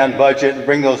Pentagon budget and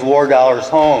bring those war dollars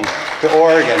home to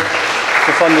Oregon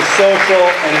to fund the social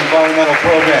and environmental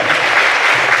programs.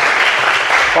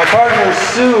 My partner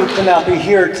Sue cannot be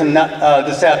here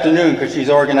this afternoon because she's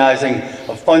organizing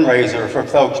a fundraiser for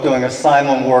folks doing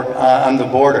asylum work on the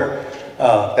border.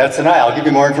 That's tonight. I'll give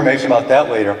you more information about that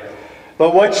later.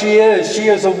 But what she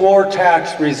is a war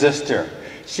tax resistor.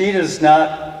 She does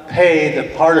not pay the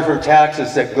part of her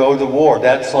taxes that go to war.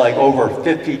 That's like over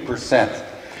 50%.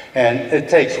 And it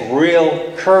takes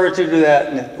real courage to do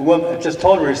that, and just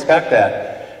totally respect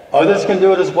that. Others can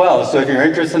do it as well. So if you're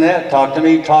interested in that, talk to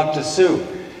me, talk to Sue.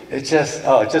 It's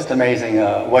just amazing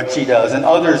what she does, and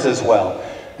others as well.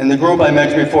 And the group I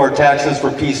mentioned before, Taxes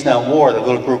for Peace Not War, the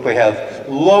little group we have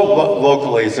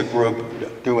locally is a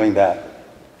group doing that.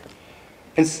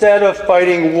 Instead of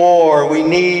fighting war, we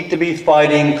need to be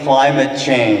fighting climate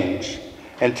change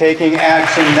and taking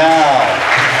action now.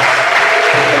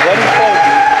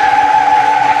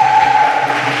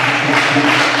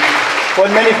 What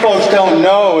many folks don't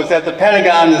know is that the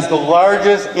Pentagon is the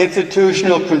largest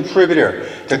institutional contributor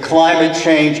to climate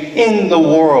change in the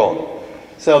world.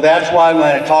 So that's why when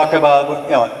I talk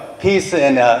about peace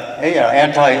and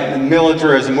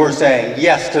anti-militarism, we're saying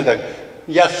yes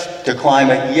to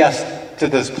climate, yes to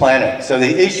this planet. So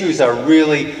the issues are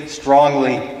really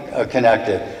strongly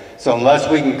connected. So unless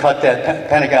we can cut that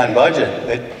Pentagon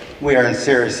budget, we are in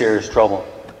serious, serious trouble.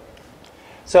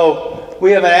 So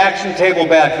we have an action table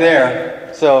back there.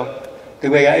 So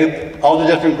all the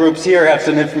different groups here have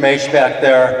some information back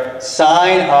there.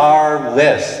 Sign our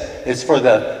list. It's for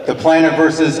the Planet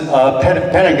versus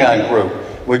Pentagon group,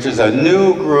 which is a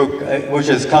new group which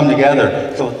has come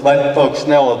together to let folks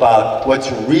know about what's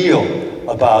real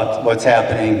about what's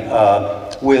happening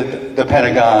with the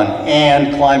Pentagon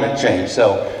and climate change.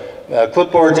 So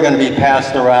clipboards are going to be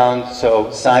passed around,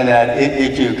 so sign that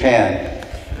if you can.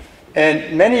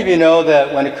 And many of you know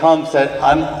that when it comes to,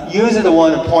 I'm usually the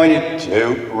one appointed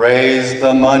to raise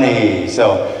the money.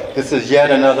 So this is yet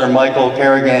another Michael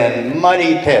Kerrigan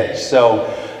money pitch. So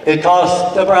it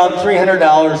costs around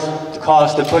 $300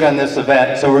 cost to put on this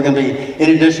event. So we're going to be,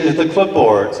 in addition to the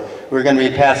clipboards, we're going to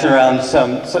be passing around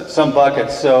some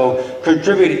buckets. So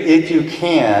contribute if you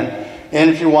can. And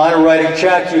if you want to write a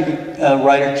check, you can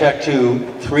write a check to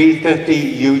 350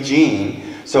 Eugene.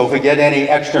 So if we get any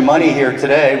extra money here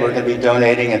today, we're going to be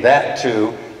donating that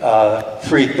to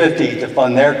 350 to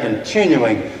fund their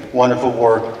continuing wonderful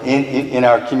work in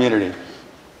our community.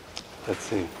 Let's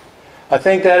see. I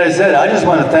think that is it. I just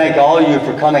want to thank all of you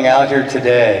for coming out here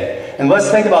today. And let's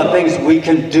think about things we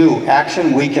can do,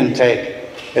 action we can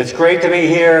take. It's great to be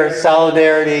here,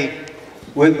 solidarity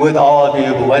with all of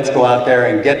you, but let's go out there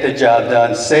and get the job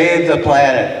done, save the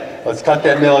planet. Let's cut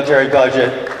that military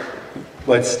budget,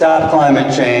 let's stop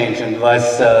climate change, and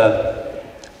let's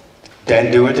then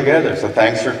do it together. So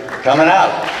thanks for coming out.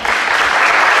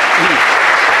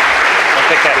 I'll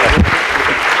take that.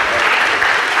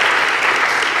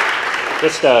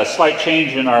 Just a slight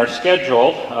change in our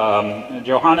schedule.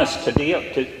 Johannes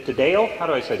Tadeo, how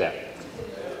do I say that?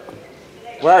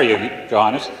 Where are you,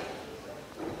 Johannes?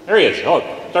 There he is. Oh,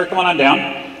 start coming on down.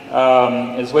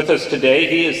 Is with us today.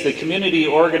 He is the community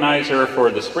organizer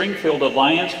for the Springfield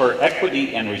Alliance for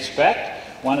Equity and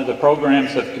Respect, one of the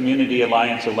programs of Community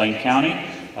Alliance of Lane County.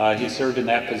 He served in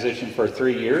that position for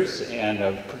 3 years, and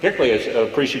particularly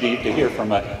appreciative to hear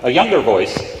from a younger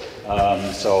voice.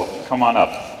 So come on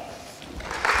up.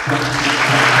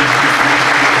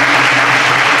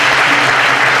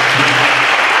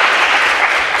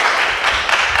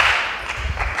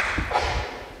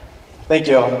 Thank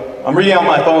you. I'm reading on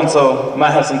my phone, so I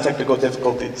might have some technical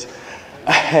difficulties.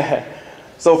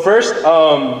 So first,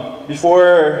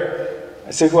 before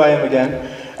I say who I am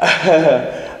again,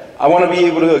 I want to be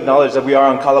able to acknowledge that we are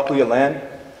on Kalapuya land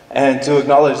and to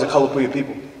acknowledge the Kalapuya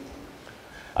people,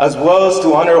 as well as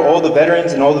to honor all the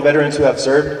veterans and all the veterans who have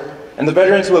served and the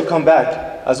veterans who have come back,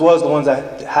 as well as the ones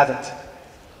that haven't.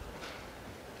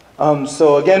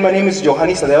 So again, my name is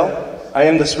Johannes Tadeo. I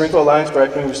am the Springfield Alliance for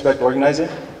Equity and Respect organizer,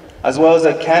 as well as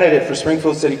a candidate for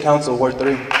Springfield City Council, Ward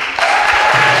 3.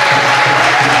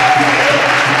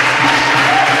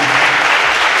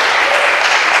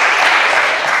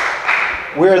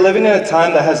 We are living in a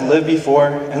time that has lived before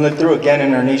and lived through again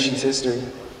in our nation's history.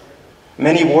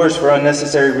 Many wars for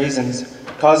unnecessary reasons,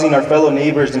 causing our fellow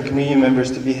neighbors and community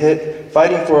members to be hit,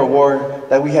 fighting for a war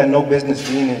that we had no business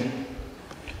being in.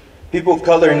 People of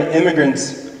color and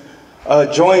immigrants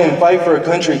join and fight for a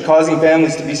country, causing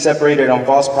families to be separated on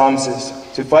false promises,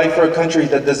 to fight for a country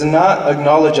that does not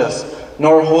acknowledge us,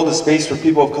 nor hold a space for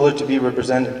people of color to be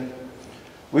represented.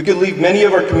 We could leave many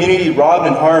of our community robbed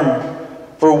and harmed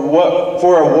for a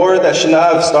war that should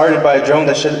not have started by a drone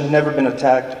that should have never been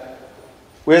attacked.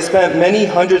 We have spent many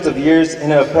hundreds of years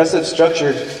in an oppressive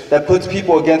structure that puts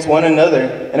people against one another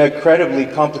in an incredibly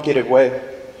complicated way.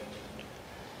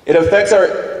 It affects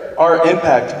our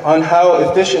impact on how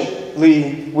efficiently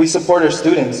we support our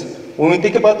students. When we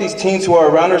think about these teens who are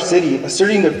around our city,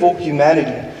 asserting their full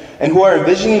humanity, and who are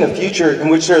envisioning a future in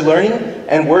which they're learning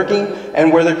and working,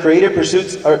 and where their creative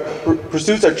pursuits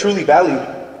are truly valued.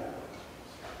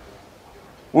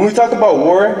 When we talk about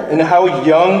war and how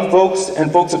young folks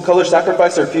and folks of color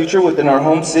sacrifice their future within our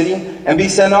home city and be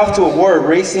sent off to a war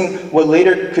erasing what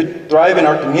later could thrive in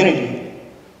our community,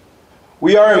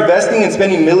 we are investing and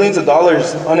spending millions of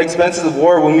dollars on expenses of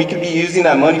war when we could be using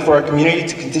that money for our community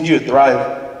to continue to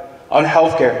thrive, on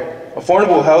healthcare,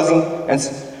 affordable housing,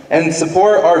 and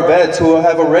support our vets who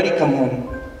have already come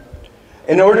home.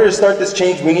 In order to start this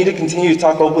change, we need to continue to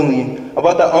talk openly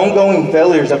about the ongoing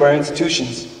failures of our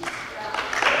institutions.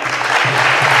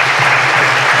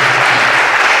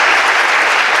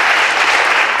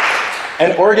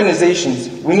 And organizations,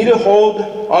 we need to hold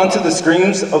on to the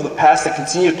screams of the past that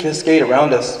continue to cascade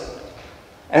around us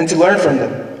and to learn from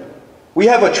them. We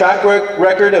have a track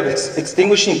record of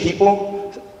extinguishing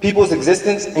people's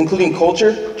existence, including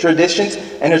culture, traditions,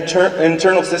 and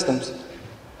internal systems.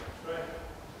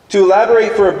 To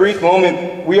elaborate for a brief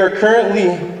moment, we are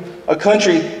currently a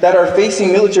country that are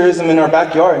facing militarism in our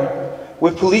backyard,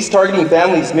 with police targeting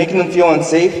families, making them feel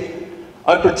unsafe,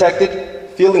 unprotected,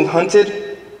 feeling hunted,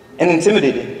 and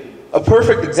intimidated. A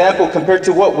perfect example compared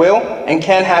to what will and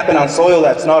can happen on soil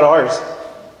that's not ours.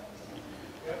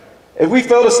 If we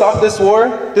fail to stop this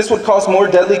war, this would cause more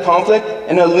deadly conflict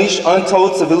and unleash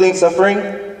untold civilian suffering,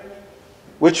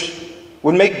 which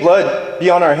would make blood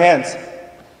be on our hands.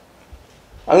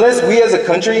 Unless we as a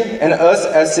country and us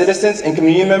as citizens and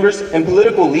community members and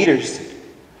political leaders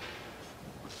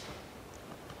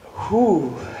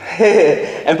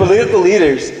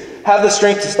have the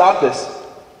strength to stop this.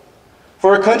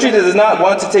 For a country that does not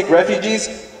want to take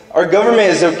refugees, our government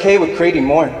is okay with creating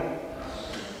more.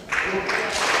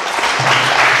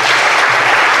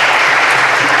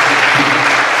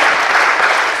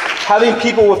 Having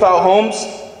people without homes,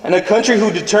 and a country who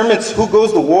determines who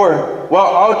goes to war, while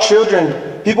all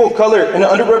children, people of color, and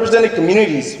underrepresented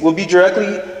communities will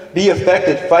directly be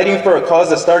affected, fighting for a cause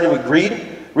that started with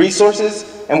greed,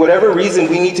 resources, and whatever reason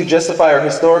we need to justify our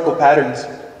historical patterns.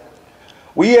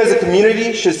 We as a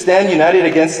community should stand united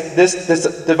against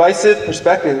this divisive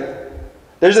perspective.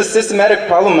 There's a systematic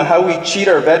problem of how we cheat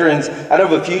our veterans out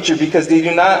of a future because they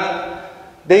do not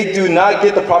they do not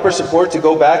get the proper support to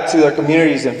go back to their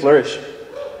communities and flourish.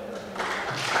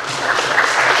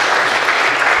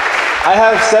 I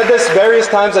have said this various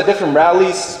times at different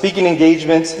rallies, speaking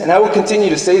engagements, and I will continue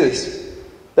to say this,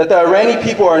 that the Iranian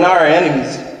people are not our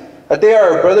enemies, that they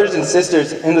are our brothers and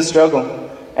sisters in the struggle,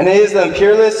 and it is the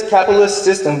imperialist capitalist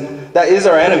system that is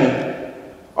our enemy.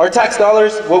 Our tax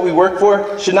dollars, what we work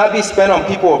for, should not be spent on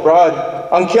people abroad,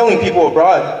 on killing people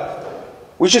abroad.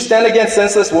 We should stand against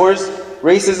senseless wars,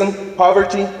 racism,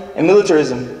 poverty, and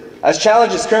militarism, as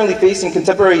challenges currently facing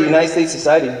contemporary United States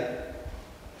society.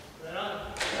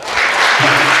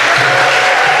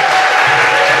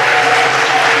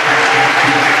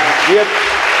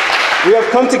 We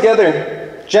have come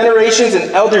together, generations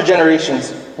and elder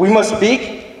generations. We must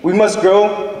speak, we must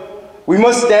grow, we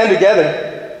must stand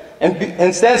together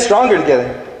and stand stronger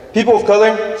together. People of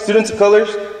color, students of colors,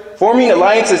 forming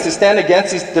alliances to stand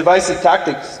against these divisive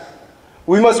tactics.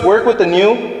 We must work with the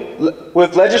new,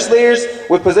 with legislators,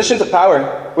 with positions of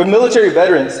power, with military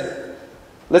veterans.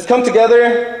 Let's come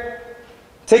together,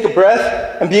 take a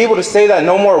breath, and be able to say that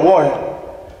no more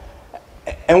war.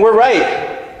 And we're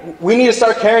right. We need to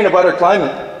start caring about our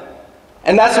climate.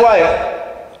 And that's why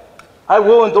I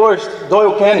will endorse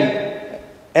Doyle Canning.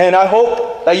 And I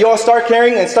hope that you all start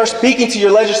caring and start speaking to your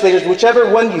legislators,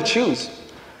 whichever one you choose.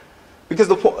 Because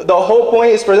the whole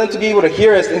point is for them to be able to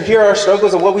hear us and hear our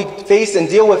struggles and what we face and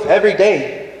deal with every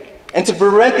day. And to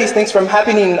prevent these things from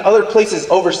happening in other places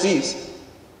overseas.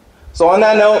 So on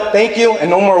that note, thank you and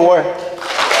no more war.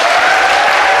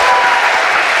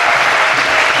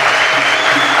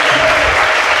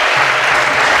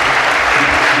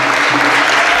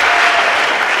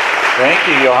 Thank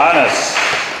you, Johannes.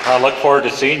 I look forward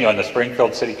to seeing you on the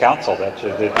Springfield City Council. That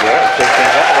should shake things up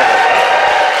a little bit.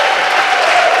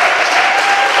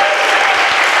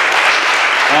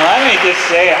 And let me just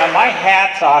say, my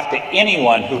hat's off to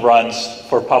anyone who runs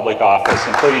for public office,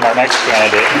 including our next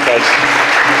candidate, because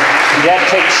that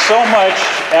takes so much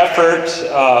effort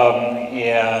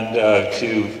and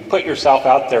to put yourself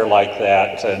out there like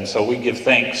that. And so we give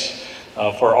thanks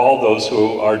for all those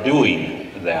who are doing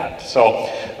that. So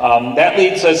that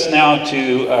leads us now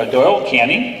to Doyle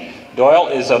Canning. Doyle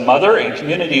is a mother and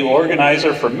community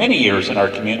organizer for many years in our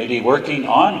community, working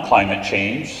on climate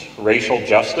change, racial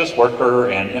justice, worker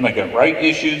and immigrant right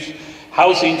issues,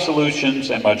 housing solutions,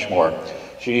 and much more.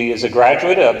 She is a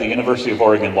graduate of the University of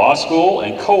Oregon Law School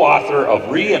and co-author of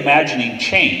Reimagining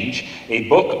Change, a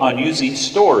book on using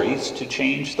stories to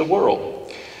change the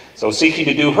world. So seeking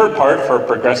to do her part for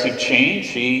progressive change,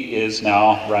 she is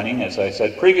now running, as I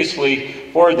said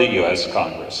previously, for the U.S.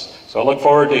 Congress. So I look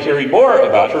forward to hearing more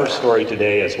about her story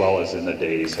today as well as in the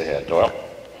days ahead. Doyle.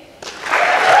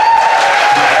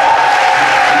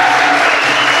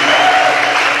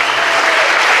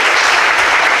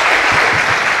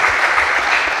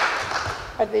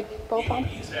 Are they both on?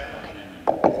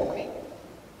 Okay.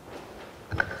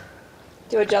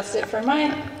 To adjust it for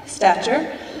my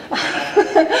stature.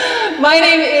 My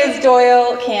name is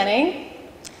Doyle Canning,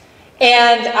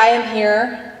 and I am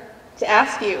here to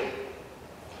ask you,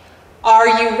 are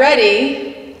you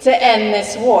ready to end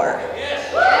this war?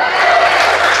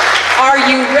 Are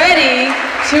you ready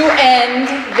to end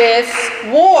this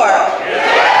war?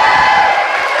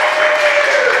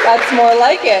 That's more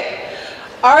like it.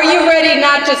 Are you ready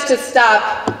not just to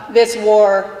stop this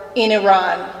war in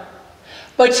Iran,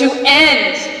 but to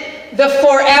end the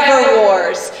forever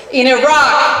wars in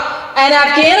Iraq and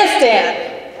Afghanistan?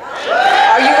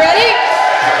 Are you ready?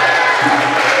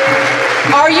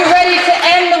 Are you ready to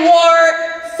end the war,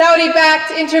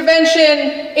 Saudi-backed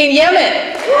intervention in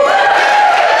Yemen?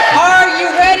 Are you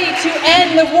ready to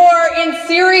end the war in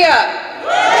Syria?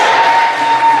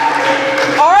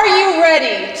 Are you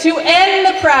ready to end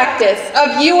the practice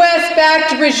of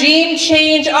US-backed regime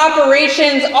change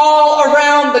operations all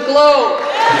around the globe?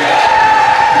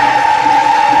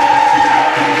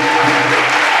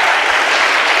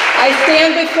 I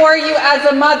stand before you as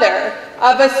a mother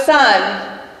of a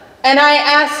son, and I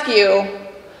ask you,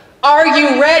 are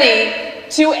you ready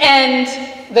to end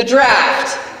the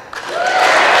draft?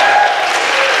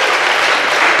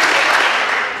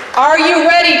 Are you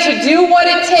ready to do what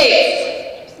it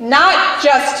takes, not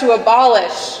just to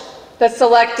abolish the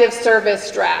selective service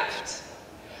draft,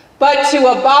 but to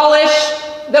abolish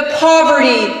the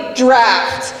poverty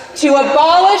draft, to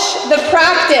abolish the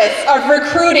practice of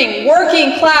recruiting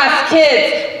working class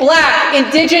kids, Black,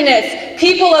 Indigenous,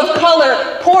 people of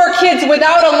color, poor kids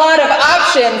without a lot of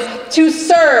options to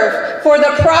serve for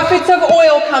the profits of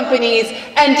oil companies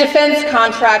and defense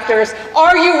contractors?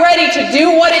 Are you ready to do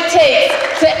what it takes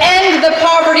to end the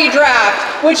poverty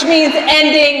draft, which means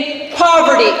ending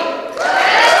poverty?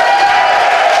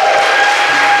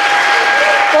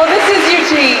 Well, this is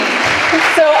Eugene,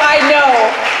 so I know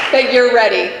that you're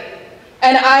ready,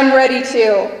 and I'm ready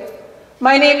too.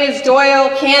 My name is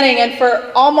Doyle Canning, and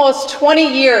for almost 20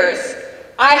 years,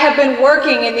 I have been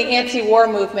working in the anti-war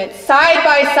movement, side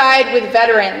by side with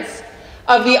veterans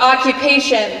of the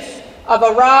occupations of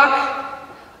Iraq,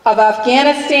 of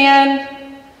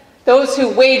Afghanistan, those who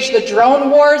waged the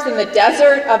drone wars in the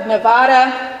desert of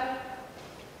Nevada.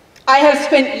 I have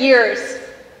spent years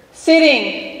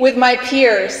sitting with my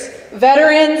peers,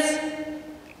 veterans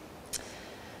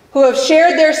who have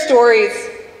shared their stories,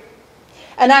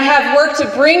 and I have worked to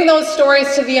bring those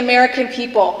stories to the American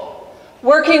people,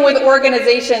 working with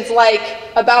organizations like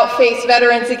About Face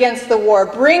Veterans Against the War,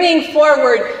 bringing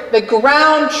forward the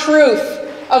ground truth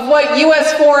of what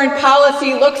U.S. foreign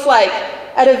policy looks like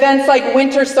at events like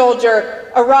Winter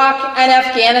Soldier, Iraq, and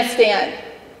Afghanistan.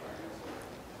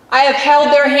 I have held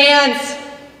their hands.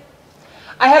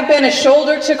 I have been a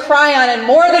shoulder to cry on, and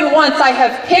more than once I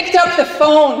have picked up the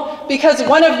phone because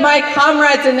one of my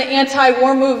comrades in the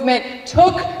anti-war movement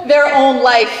took their own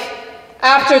life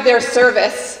after their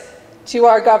service to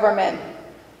our government.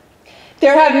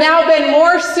 There have now been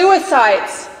more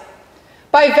suicides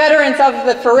by veterans of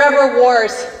the forever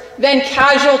wars than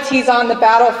casualties on the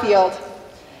battlefield.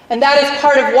 And that is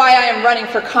part of why I am running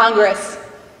for Congress.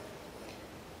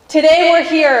 Today we're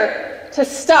here to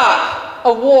stop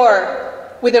a war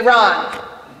with Iran.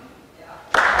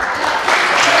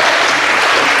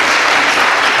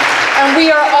 And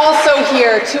we are also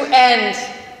here to end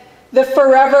the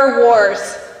forever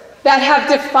wars that have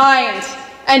defined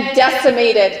and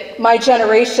decimated my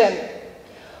generation.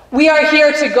 We are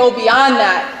here to go beyond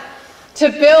that,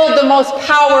 to build the most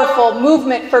powerful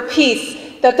movement for peace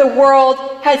that the world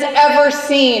has ever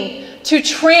seen, to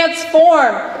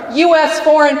transform U.S.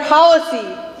 foreign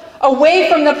policy away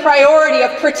from the priority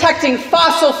of protecting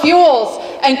fossil fuels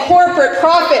and corporate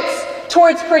profits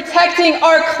towards protecting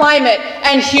our climate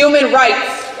and human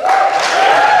rights.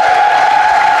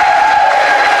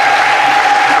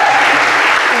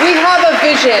 We have a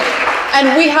vision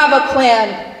and we have a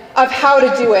plan of how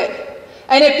to do it.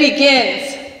 And it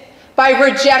begins by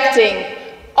rejecting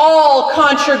all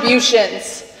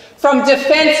contributions from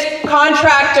defense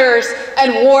contractors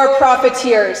and war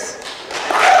profiteers.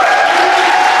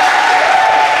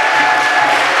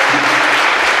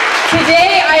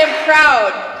 Today, I am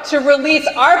proud to release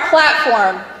our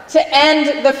platform to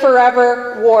end the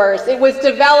forever wars. It was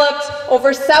developed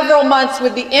over several months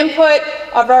with the input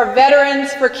of our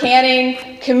Veterans for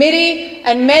Canning Committee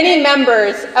and many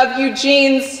members of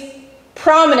Eugene's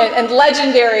prominent and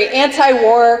legendary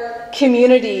anti-war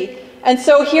community. And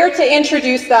so here to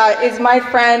introduce that is my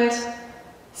friend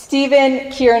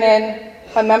Stephen Kiernan,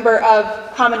 a member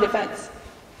of Common Defense.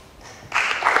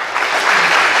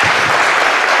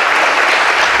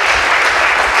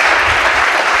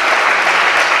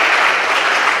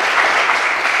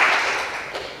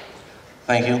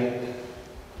 Thank you.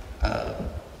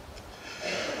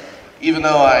 Even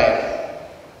though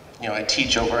I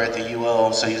teach over at the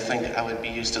UO, so you'd think I would be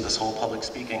used to this whole public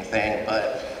speaking thing,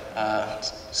 but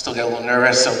still get a little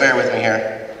nervous, so bear with me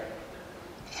here.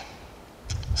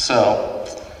 So,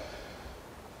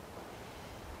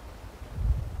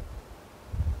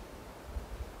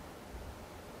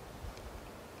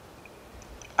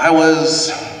 I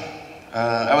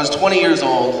was 20 years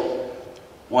old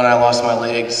when I lost my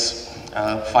legs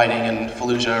fighting in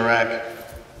Fallujah, Iraq.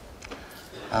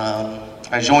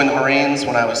 I joined the Marines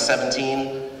when I was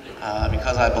 17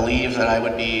 because I believed that I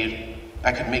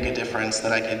could make a difference,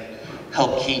 that I could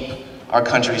help keep our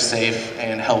country safe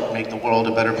and help make the world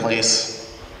a better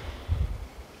place.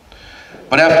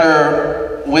 But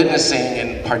after witnessing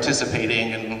and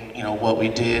participating in what we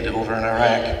did over in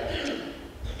Iraq,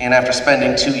 and after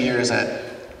spending 2 years at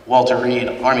Walter Reed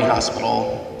Army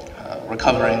Hospital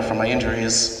recovering from my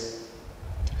injuries,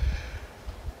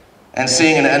 and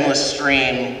seeing an endless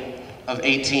stream of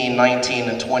 18, 19,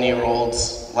 and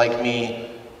 20-year-olds like me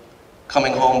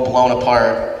coming home blown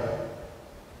apart,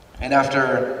 and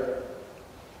after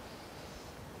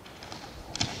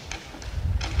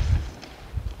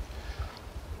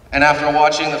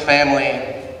watching the family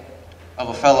of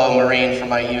a fellow Marine from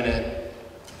my unit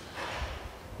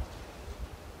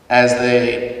as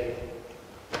they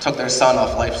took their son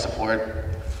off life support,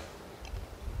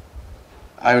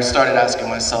 I started asking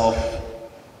myself,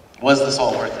 was this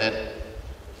all worth it?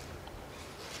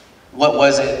 What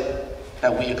was it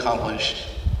that we accomplished?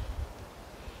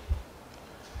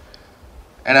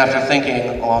 And after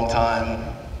thinking a long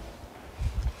time,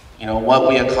 what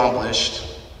we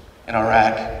accomplished in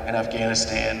Iraq and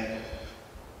Afghanistan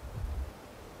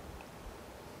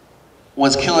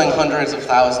was killing hundreds of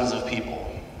thousands of people,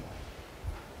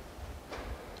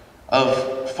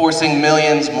 of forcing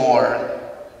millions more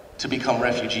to become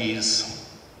refugees.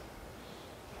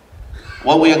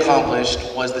 What we accomplished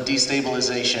was the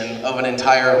destabilization of an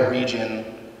entire region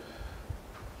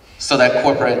so that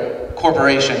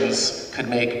corporations could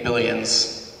make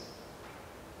billions.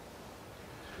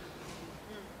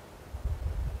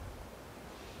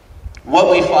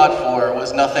 What we fought for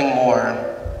was nothing more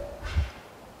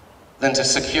than to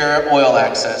secure oil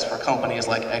access for companies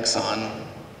like Exxon.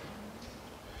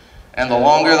 And the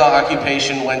longer the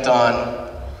occupation went on,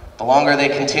 the longer they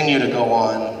continue to go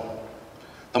on,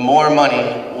 the more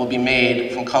money will be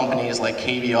made from companies like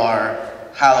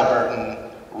KBR, Halliburton,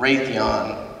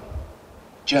 Raytheon,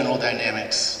 General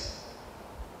Dynamics.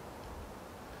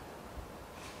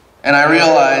 And I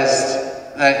realized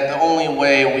that the only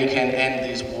way we can end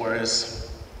these wars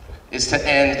is to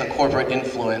end the corporate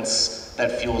influence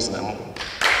that fuels them.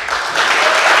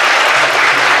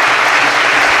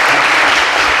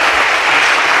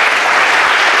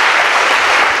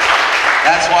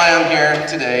 That's why I'm here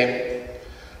today.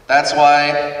 That's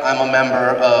why I'm a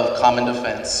member of Common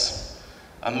Defense,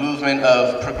 a movement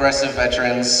of progressive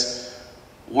veterans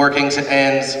working to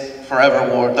end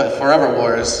the forever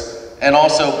wars, and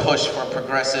also push for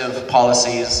progressive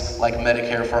policies like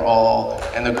Medicare for All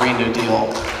and the Green New Deal.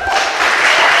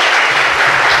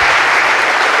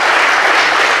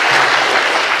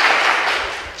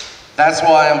 That's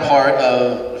why I'm part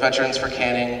of Veterans for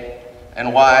Canning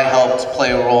and why I helped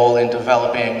play a role in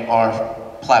developing our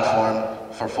platform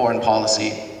for foreign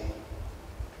policy.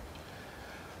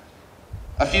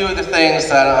 A few of the things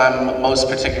that I'm most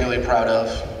particularly proud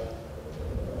of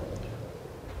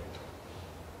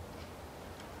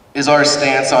is our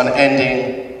stance on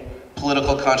ending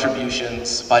political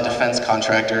contributions by defense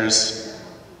contractors,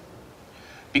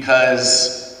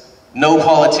 because no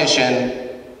politician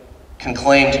can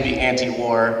claim to be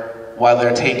anti-war while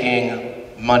they're taking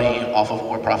money off of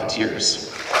war profiteers.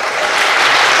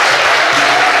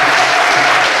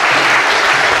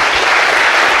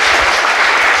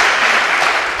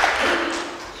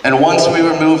 And once we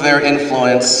remove their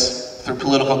influence through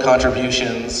political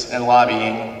contributions and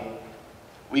lobbying,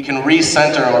 we can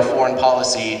recenter our foreign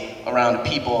policy around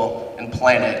people and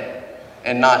planet,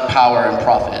 and not power and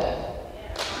profit.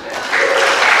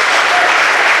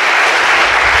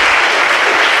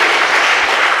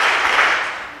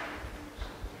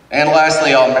 And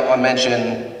lastly, I'll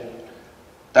mention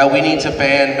that we need to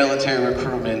ban military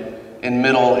recruitment in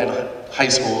middle and high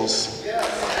schools.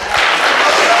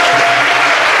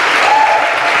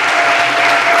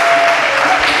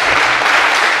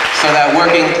 So that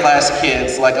working class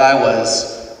kids like I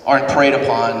was aren't preyed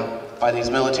upon by these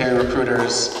military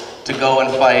recruiters to go and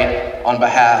fight on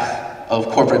behalf of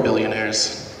corporate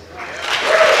billionaires.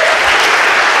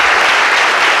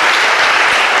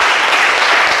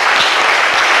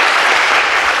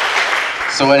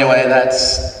 So anyway,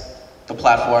 that's the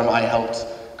platform I helped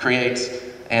create,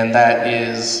 and that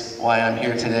is why I'm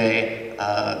here today.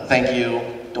 Thank you,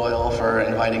 Doyle, for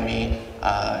inviting me,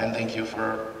 and thank you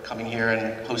for coming here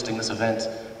and hosting this event.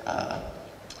 I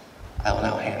will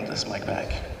now hand this mic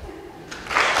back.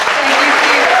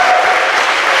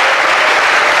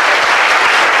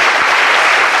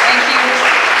 Thank you.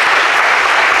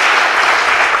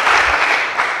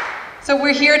 So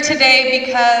we're here today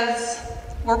because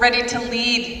we're ready to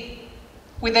lead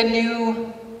with a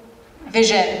new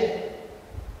vision.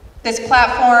 This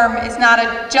platform is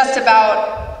not just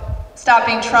about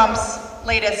stopping Trump's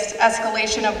latest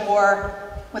escalation of war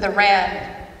with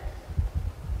Iran,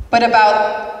 but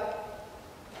about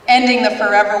ending the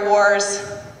forever wars,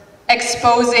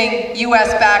 exposing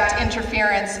US-backed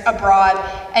interference abroad,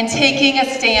 and taking a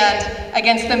stand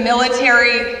against the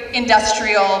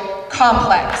military-industrial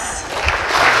complex.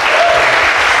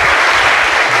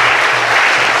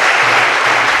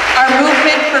 Our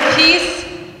movement for peace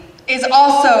is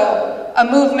also a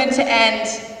movement to end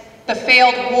the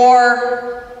failed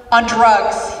war on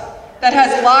drugs that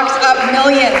has locked up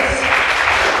millions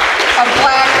of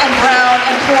Black and brown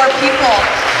and poor people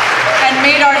and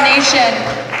made our nation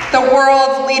the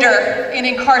world's leader in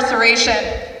incarceration.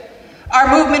 Our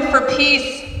movement for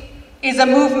peace is a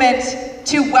movement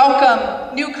to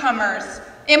welcome newcomers,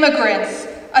 immigrants,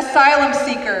 asylum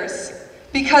seekers,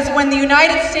 because when the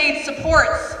United States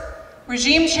supports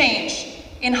regime change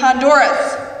in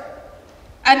Honduras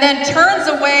and then turns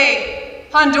away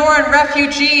Honduran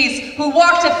refugees who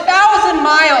walked 1,000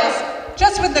 miles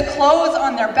just with the clothes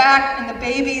on their back and the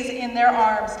babies in their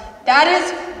arms, that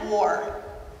is war.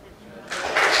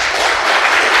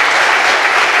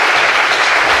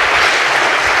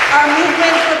 Our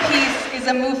movement for peace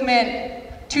a movement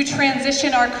to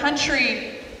transition our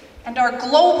country and our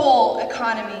global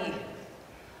economy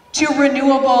to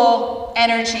renewable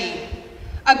energy,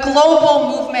 a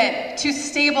global movement to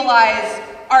stabilize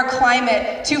our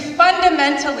climate, to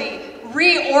fundamentally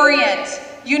reorient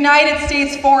United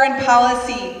States foreign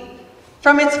policy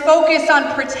from its focus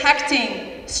on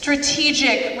protecting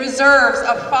strategic reserves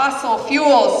of fossil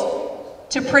fuels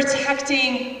to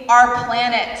protecting our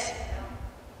planet,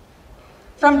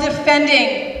 from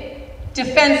defending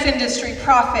defense industry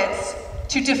profits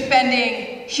to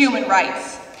defending human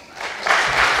rights.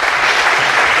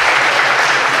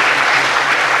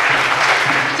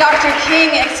 Dr.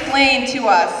 King explained to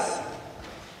us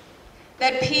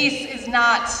that peace is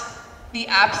not the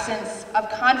absence of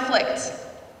conflict,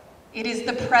 it is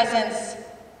the presence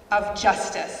of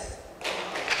justice.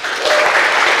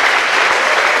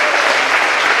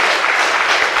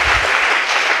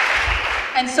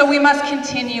 And so we must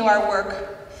continue our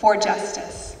work for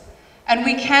justice. And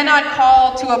we cannot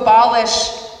call to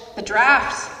abolish the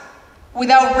draft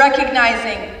without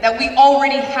recognizing that we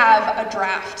already have a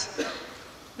draft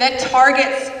that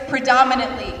targets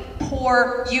predominantly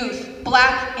poor youth,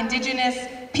 Black, Indigenous,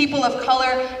 people of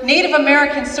color. Native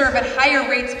Americans serve at higher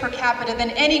rates per capita than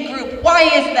any group. Why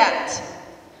is that?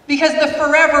 Because the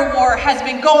forever war has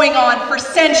been going on for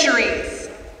centuries.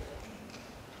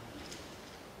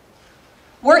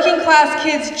 Working class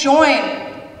kids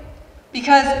join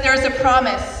because there's a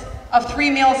promise of 3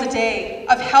 meals a day,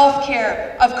 of health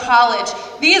care, of college.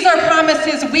 These are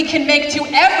promises we can make to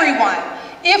everyone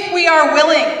if we are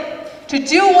willing to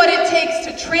do what it takes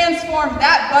to transform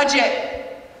that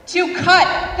budget, to cut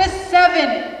the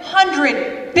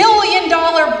 $700 billion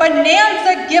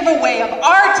bonanza giveaway of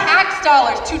our tax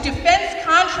dollars to defense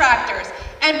contractors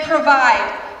and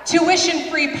provide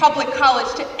tuition-free public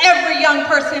college to every young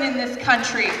person in this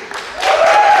country. To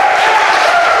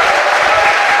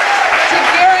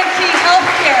guarantee health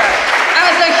care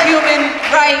as a human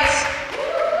right.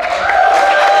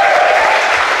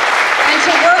 And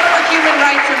to work for human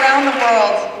rights around the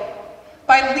world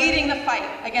by leading the fight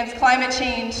against climate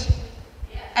change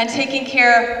and taking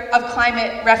care of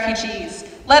climate refugees.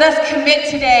 Let us commit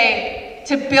today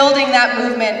to building that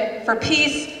movement for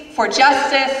peace, for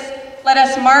justice. Let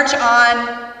us march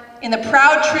on in the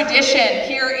proud tradition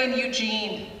here in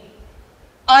Eugene,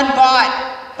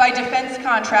 unbought by defense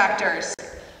contractors,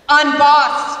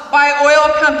 unbossed by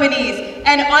oil companies,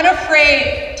 and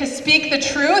unafraid to speak the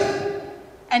truth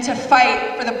and to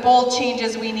fight for the bold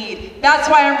changes we need. That's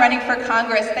why I'm running for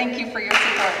Congress. Thank you for your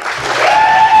support.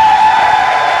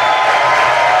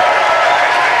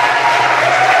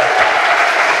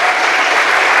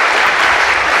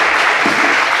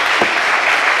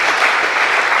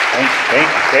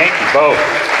 Thank you both.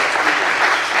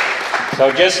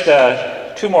 So just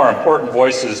 2 more important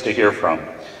voices to hear from.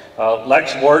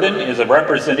 Lex Warden is a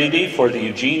representative for the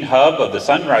Eugene hub of the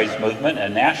Sunrise Movement, a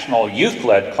national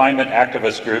youth-led climate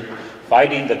activist group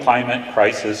fighting the climate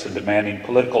crisis and demanding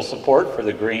political support for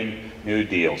the Green New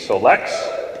Deal. So Lex.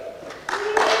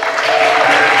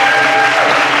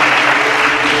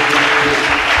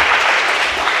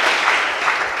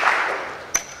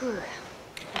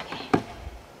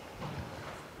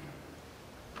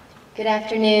 Good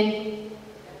afternoon.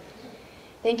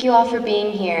 Thank you all for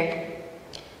being here.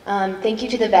 Thank you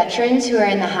to the veterans who are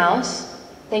in the House.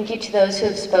 Thank you to those who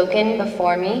have spoken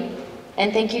before me.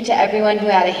 And thank you to everyone who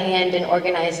had a hand in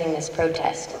organizing this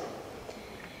protest.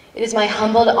 It is my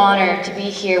humbled honor to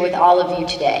be here with all of you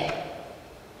today.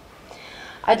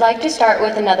 I'd like to start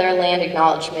with another land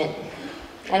acknowledgement.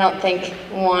 I don't think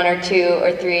 1 or 2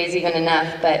 or 3 is even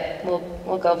enough, but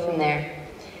we'll go from there.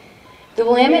 The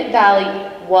Willamette Valley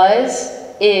was,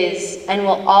 is, and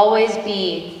will always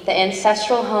be the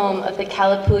ancestral home of the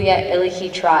Kalapuya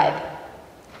Ilihi tribe.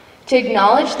 To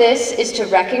acknowledge this is to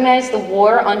recognize the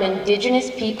war on indigenous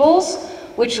peoples,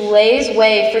 which lays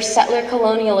way for settler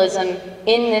colonialism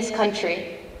in this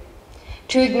country.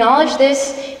 To acknowledge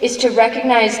this is to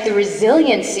recognize the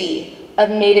resiliency of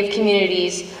Native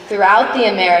communities throughout the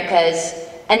Americas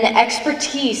and the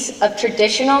expertise of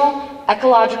traditional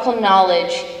ecological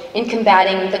knowledge in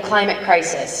combating the climate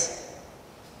crisis.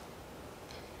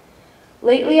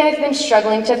 Lately, I've been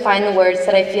struggling to find the words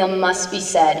that I feel must be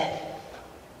said.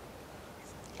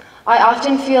 I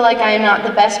often feel like I am not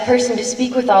the best person to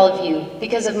speak with all of you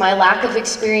because of my lack of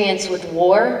experience with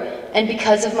war and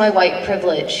because of my white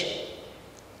privilege.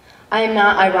 I am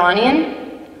not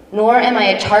Iranian, nor am I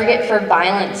a target for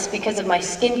violence because of my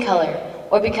skin color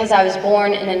or because I was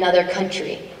born in another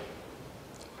country.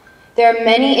 There are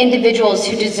many individuals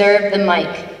who deserve the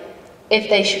mic, if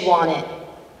they should want it.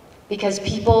 because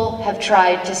people have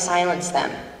tried to silence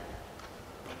them.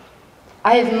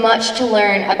 I have much to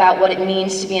learn about what it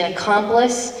means to be an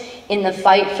accomplice in the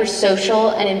fight for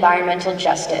social and environmental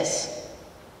justice.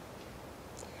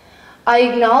 I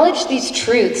acknowledge these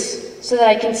truths so that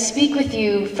I can speak with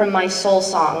you from my soul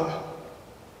song.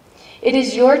 It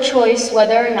is your choice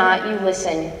whether or not you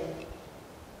listen.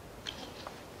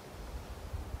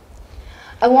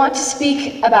 I want to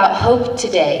speak about hope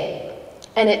today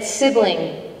and its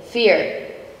sibling,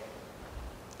 fear.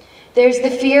 There's the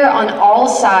fear on all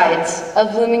sides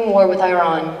of looming war with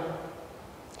Iran.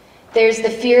 There's the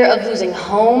fear of losing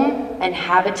home and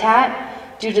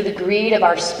habitat due to the greed of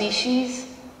our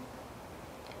species.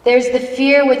 There's the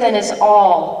fear within us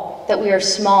all that we are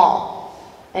small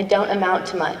and don't amount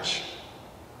to much.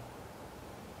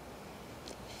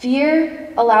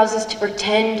 Fear allows us to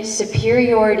pretend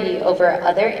superiority over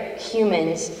other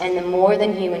humans and the more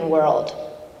than human world.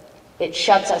 It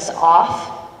shuts us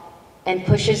off and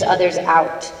pushes others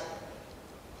out.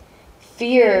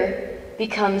 Fear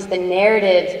becomes the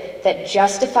narrative that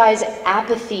justifies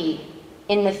apathy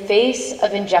in the face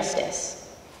of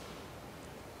injustice.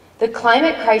 The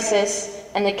climate crisis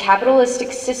and the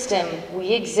capitalistic system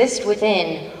we exist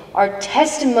within are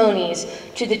testimonies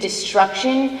to the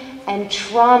destruction and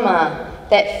trauma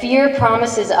that fear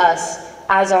promises us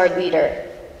as our leader.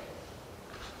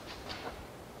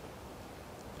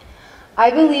 I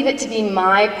believe it to be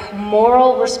my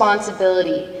moral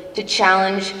responsibility to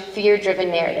challenge fear-driven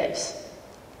narratives.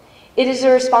 It is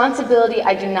a responsibility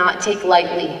I do not take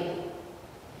lightly.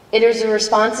 It is a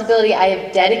responsibility I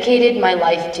have dedicated my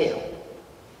life to.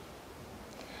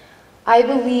 I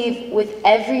believe with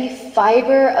every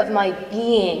fiber of my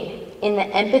being in the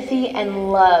empathy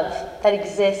and love that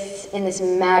exists in this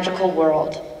magical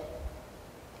world.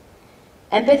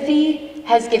 Empathy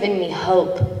has given me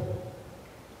hope.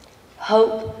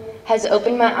 Hope has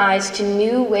opened my eyes to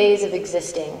new ways of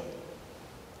existing.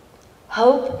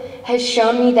 Hope has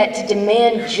shown me that to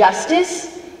demand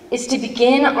justice is to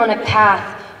begin on a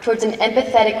path towards an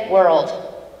empathetic world.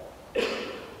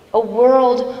 A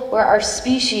world where our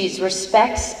species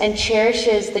respects and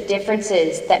cherishes the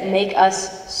differences that make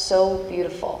us so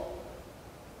beautiful.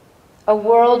 A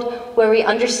world where we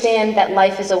understand that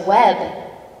life is a web,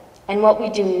 and what we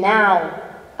do now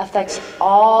affects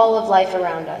all of life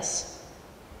around us.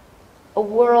 A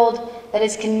world that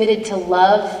is committed to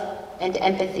love and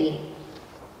empathy.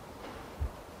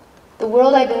 The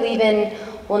world I believe in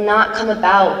will not come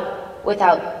about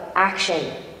without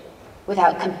action,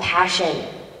 without compassion,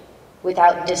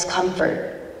 without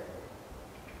discomfort.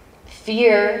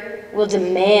 Fear will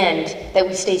demand that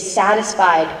we stay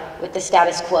satisfied with the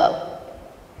status quo.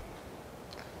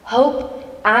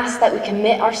 Hope asks that we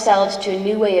commit ourselves to a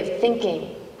new way of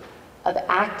thinking, of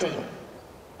acting,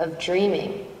 of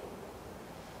dreaming.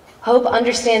 Hope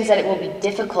understands that it will be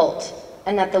difficult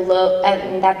and that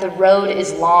the road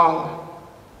is long.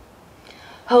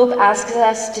 Hope asks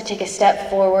us to take a step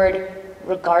forward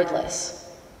regardless.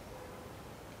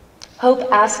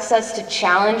 Hope asks us to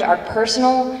challenge our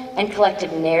personal and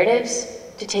collective narratives,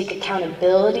 to take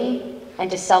accountability, and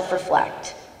to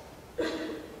self-reflect.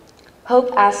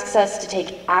 Hope asks us to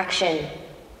take action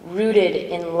rooted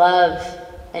in love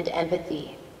and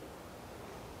empathy.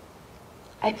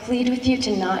 I plead with you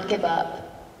to not give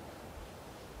up.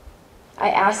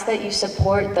 I ask that you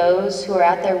support those who are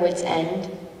at their wits' end.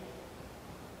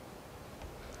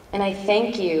 And I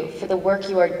thank you for the work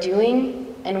you are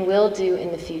doing and will do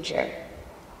in the future.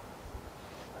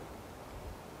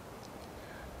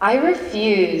 I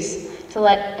refuse to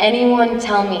let anyone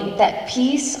tell me that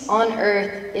peace on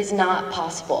earth is not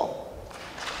possible.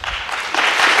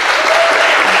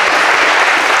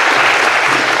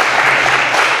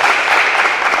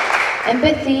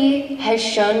 Empathy has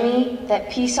shown me that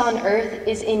peace on earth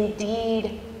is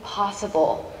indeed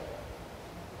possible.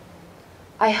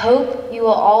 I hope you will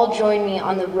all join me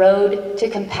on the road to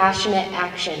compassionate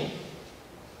action.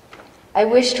 I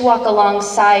wish to walk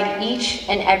alongside each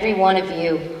and every one of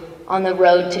you on the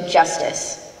road to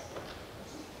justice.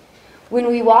 When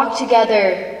we walk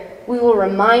together, we will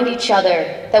remind each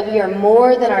other that we are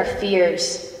more than our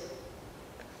fears.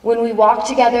 When we walk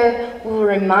together, we will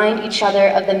remind each other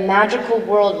of the magical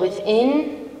world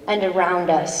within and around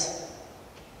us.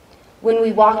 When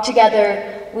we walk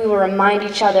together, we will remind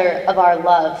each other of our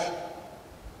love.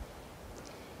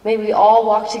 May we all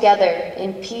walk together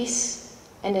in peace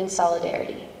and in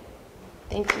solidarity.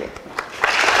 Thank you.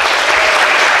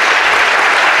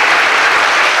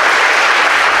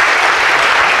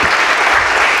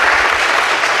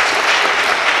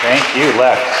 Thank you,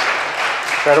 Lex.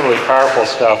 Incredibly powerful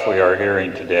stuff we are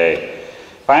hearing today.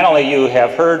 Finally, you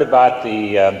have heard about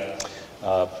the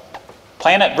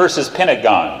Planet versus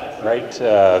Pentagon, right?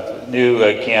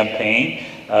 New campaign.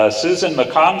 Susan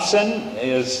McComson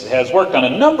has worked on a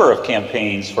number of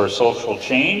campaigns for social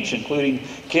change, including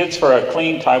Kids for a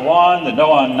Clean Taiwan, the No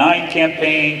on 9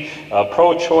 campaign,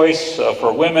 pro-choice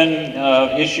for women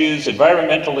issues,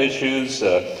 environmental issues,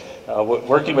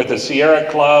 working with the Sierra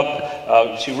Club.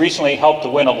 She recently helped to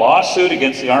win a lawsuit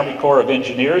against the Army Corps of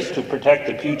Engineers to protect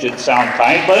the Puget Sound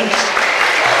Tidelands.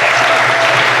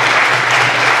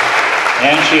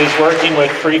 And she is working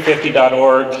with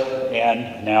 350.org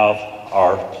and now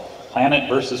our Planet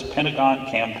versus Pentagon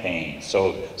campaign.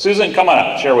 So Susan, come on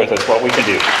up, share with us what we can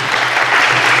do.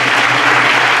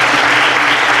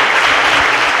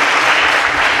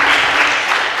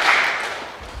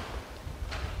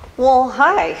 Well,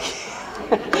 hi.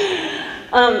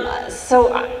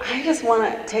 So I just want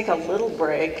to take a little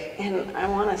break and I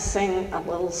want to sing a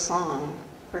little song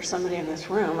for somebody in this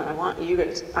room. And I want you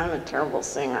guys, I'm a terrible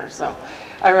singer, so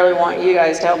I really want you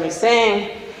guys to help me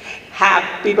sing.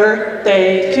 Happy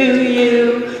birthday to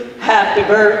you, happy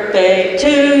birthday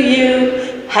to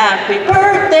you, happy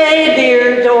birthday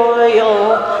dear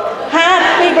Doyle,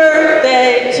 happy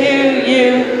birthday to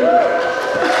you.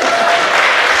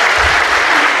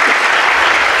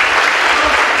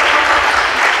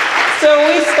 So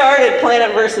we started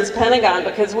Planet versus Pentagon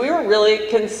because we were really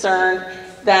concerned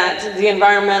that the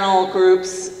environmental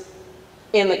groups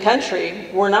in the country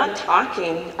were not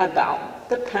talking about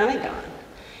the Pentagon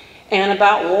and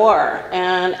about war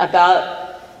and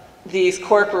about these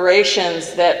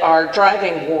corporations that are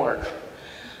driving war.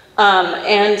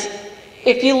 And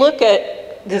if you look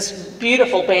at this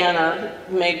beautiful banner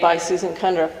made by Susan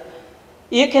Kundra,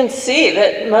 you can see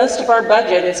that most of our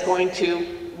budget is going to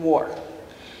war.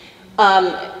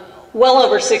 Well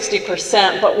over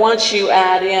 60%, but once you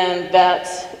add in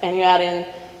vets and you add in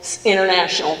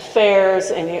international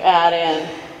affairs and you add in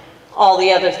all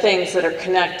the other things that are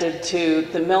connected to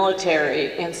the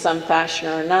military in some fashion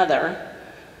or another,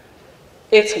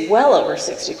 it's well over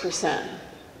 60%.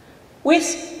 We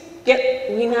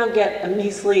now get a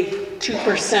measly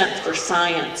 2% for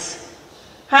science.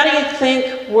 How do you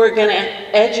think we're going to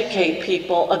educate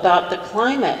people about the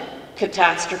climate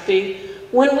catastrophe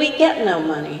when we get no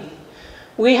money?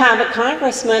 We have a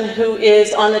congressman who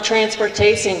is on the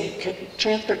transportation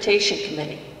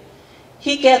committee.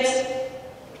 They get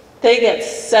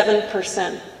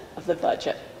 7% of the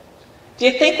budget. Do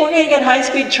you think we're going to get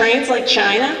high-speed trains like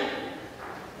China?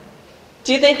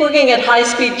 Do you think we're going to get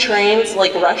high-speed trains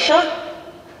like Russia?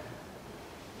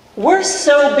 We're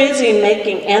so busy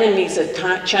making enemies of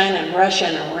China and Russia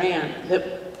and Iran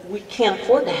that we can't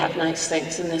afford to have nice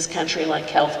things in this country like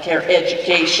healthcare,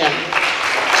 education.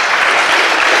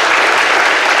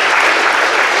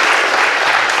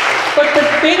 But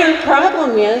the bigger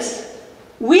problem is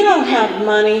we don't have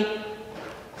money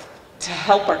to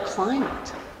help our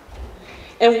climate.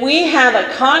 And we have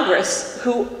a Congress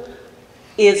who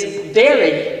is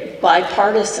very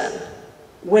bipartisan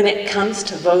when it comes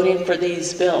to voting for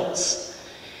these bills.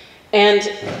 And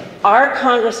our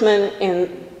congressmen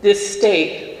in this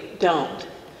state don't.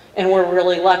 And we're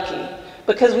really lucky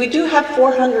because we do have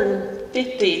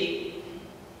 450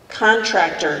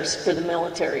 contractors for the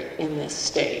military in this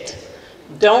state.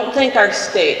 Don't think our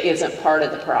state isn't part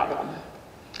of the problem.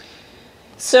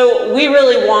 So we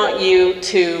really want you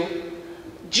to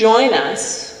join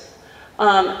us.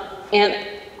 And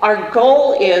our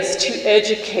goal is to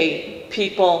educate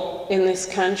people in this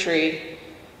country,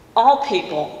 all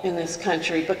people in this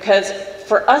country, because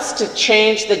for us to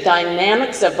change the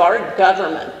dynamics of our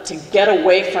government, to get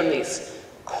away from these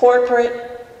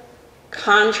corporate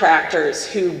contractors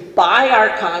who buy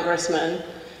our congressmen,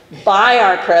 buy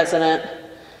our president,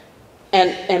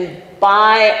 and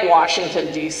buy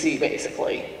Washington, D.C.,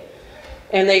 basically.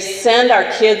 And they send our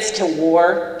kids to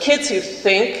war, kids who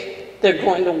think they're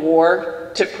going to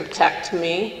war to protect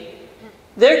me.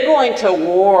 They're going to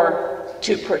war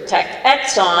to protect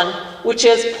Exxon, which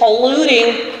is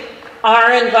polluting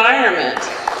our environment.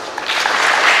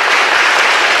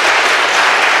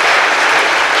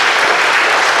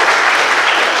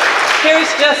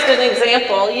 Here's just an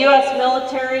example. U.S.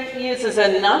 military uses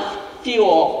enough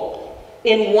fuel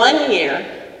in 1 year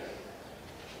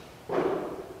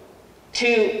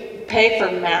to pay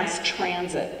for mass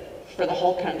transit for the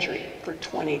whole country for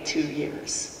 22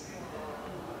 years.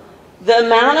 The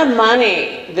amount of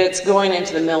money that's going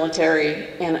into the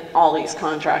military and all these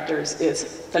contractors is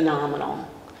phenomenal.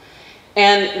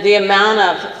 And the amount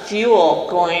of fuel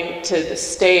going to the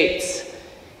states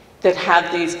that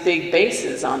have these big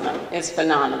bases on them is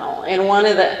phenomenal. And one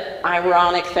of the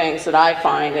ironic things that I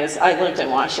find is, I lived in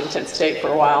Washington State for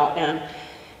a while,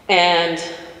 and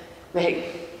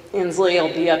Inslee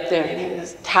will be up there and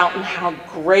he's touting how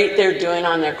great they're doing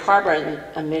on their carbon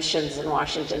emissions in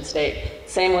Washington State.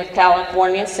 Same with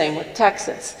California, same with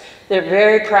Texas. They're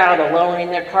very proud of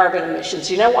lowering their carbon emissions.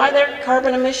 You know why their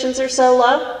carbon emissions are so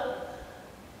low?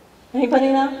 Anybody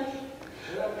know?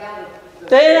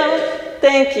 They don't.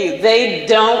 Thank you. They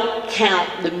don't count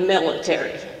the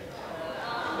military.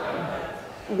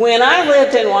 When I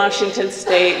lived in Washington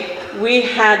State, we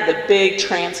had the big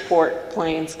transport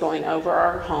planes going over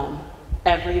our home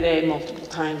every day, multiple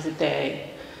times a day.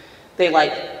 They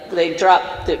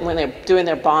drop, when they're doing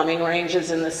their bombing ranges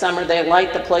in the summer, they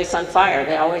light the place on fire.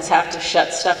 They always have to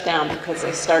shut stuff down because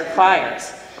they start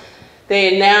fires.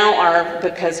 They now are,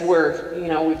 because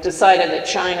we've decided that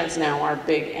China's now our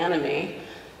big enemy.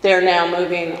 They're now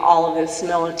moving all of this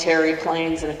military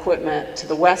planes and equipment to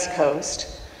the West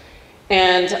Coast.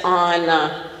 And on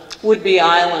Whidbey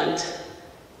Island,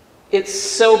 it's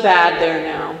so bad there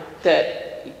now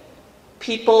that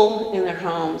people in their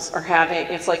homes are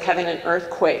it's like having an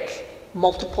earthquake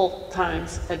multiple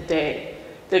times a day.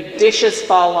 The dishes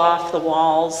fall off the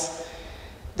walls.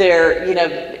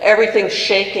 Everything's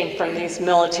shaking from these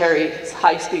military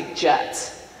high-speed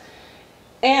jets.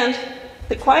 And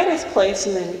the quietest place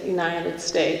in the United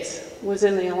States was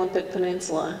in the Olympic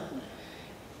Peninsula.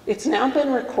 It's now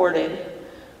been recorded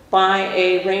by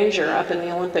a ranger up in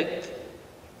the Olympics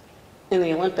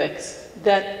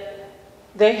that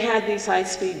they had these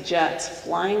high-speed jets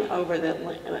flying over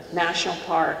the national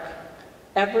park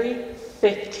every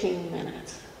 15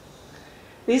 minutes.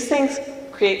 These things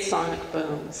create sonic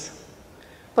booms,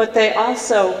 but they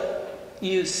also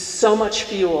use so much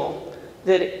fuel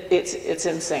that it's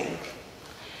insane.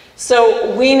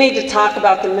 So we need to talk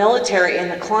about the military and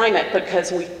the climate,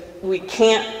 because we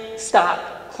can't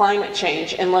stop climate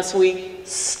change unless we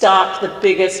stop the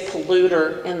biggest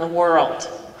polluter in the world.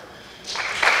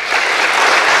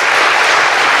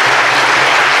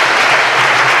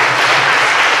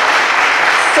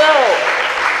 So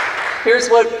here's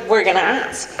what we're going to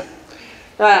ask.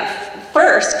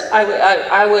 First,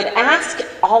 I would ask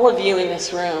all of you in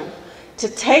this room to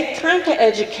take time to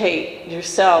educate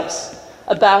yourselves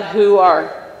about who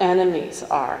our enemies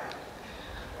are.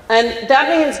 And that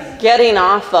means getting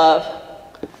off of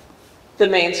the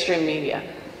mainstream media.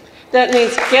 That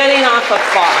means getting off of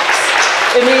Fox.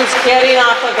 It means getting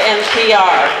off of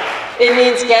NPR. It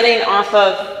means getting off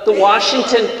of the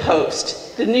Washington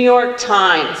Post, the New York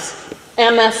Times,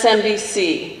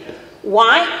 MSNBC.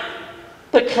 Why?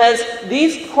 Because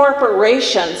these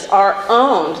corporations are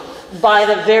owned by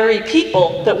the very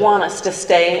people that want us to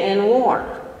stay in war.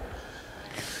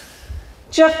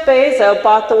 Jeff Bezos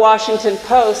bought the Washington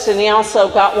Post, and he also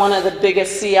got one of the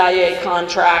biggest CIA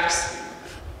contracts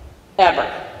ever.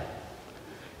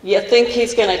 You think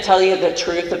he's going to tell you the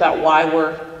truth about why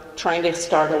we're trying to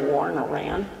start a war in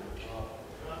Iran?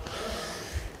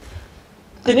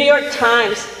 The New York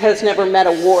Times has never met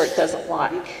a war it doesn't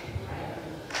like.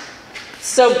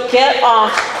 So get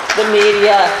off the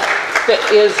media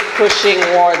that is pushing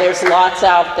war. There's lots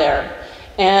out there.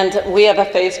 And we have a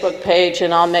Facebook page,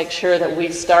 and I'll make sure that we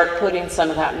start putting some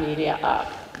of that media up.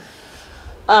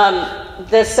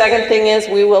 The second thing is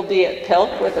we will be at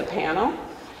PILC with a panel,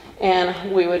 and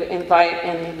we would invite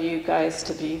any of you guys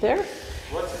to be there.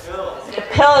 What's PILC?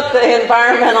 PILC,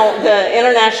 the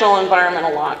International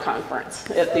Environmental Law Conference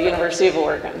at the University of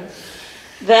Oregon.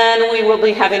 Then we will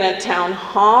be having a town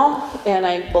hall, and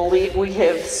I believe we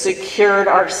have secured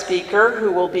our speaker,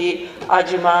 who will be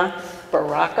Ajuma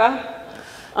Baraka.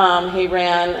 He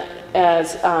ran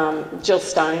as Jill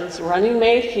Stein's running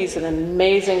mate. He's an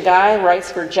amazing guy, writes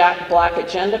for Black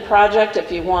Agenda Project.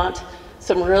 If you want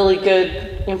some really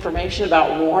good information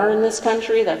about war in this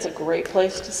country, that's a great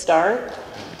place to start.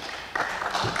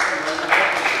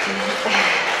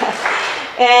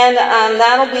 And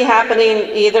that'll be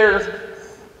happening either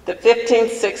the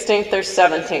 15th, 16th, or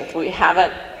 17th. We have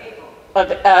it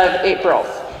of April.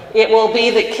 It will be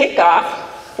the kickoff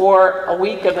for a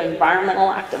week of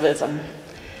environmental activism.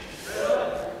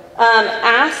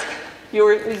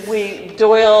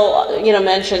 Doyle,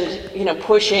 mentioned,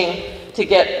 pushing to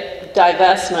get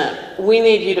divestment. We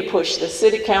need you to push the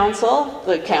City Council,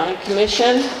 the County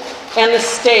Commission, and the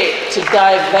state to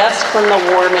divest from the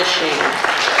war machine.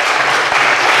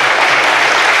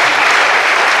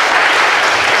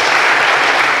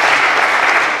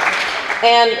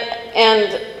 And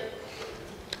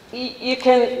you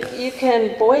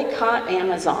can boycott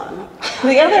Amazon. A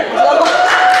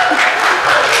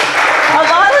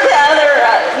lot of the other,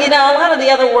 know, a lot of the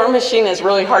other War Machine is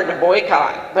really hard to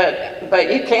boycott,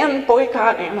 but you can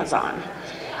boycott Amazon.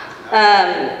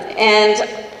 And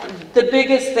the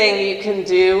biggest thing you can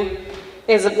do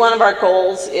is that one of our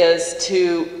goals is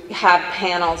to have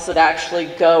panels that actually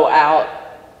go out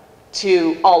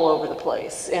to all over the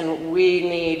place. And we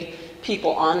need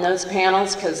people on those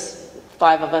panels because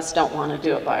 5 of us don't want to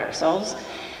do it by ourselves.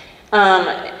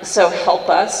 So help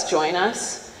us, join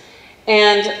us,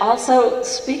 and also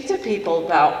speak to people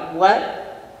about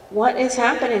what is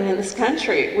happening in this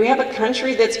country. We have a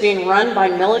country that's being run by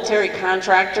military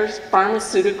contractors,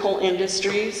 pharmaceutical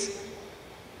industries,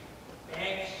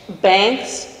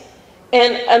 banks,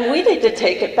 and we need to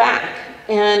take it back.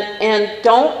 And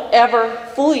don't ever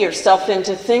fool yourself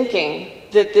into thinking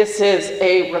that this is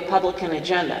a Republican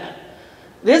agenda.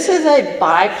 This is a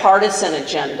bipartisan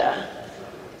agenda.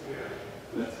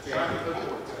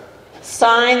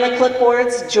 Sign the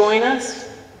clipboards, join us.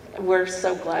 We're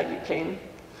so glad you came,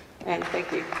 and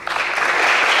thank you.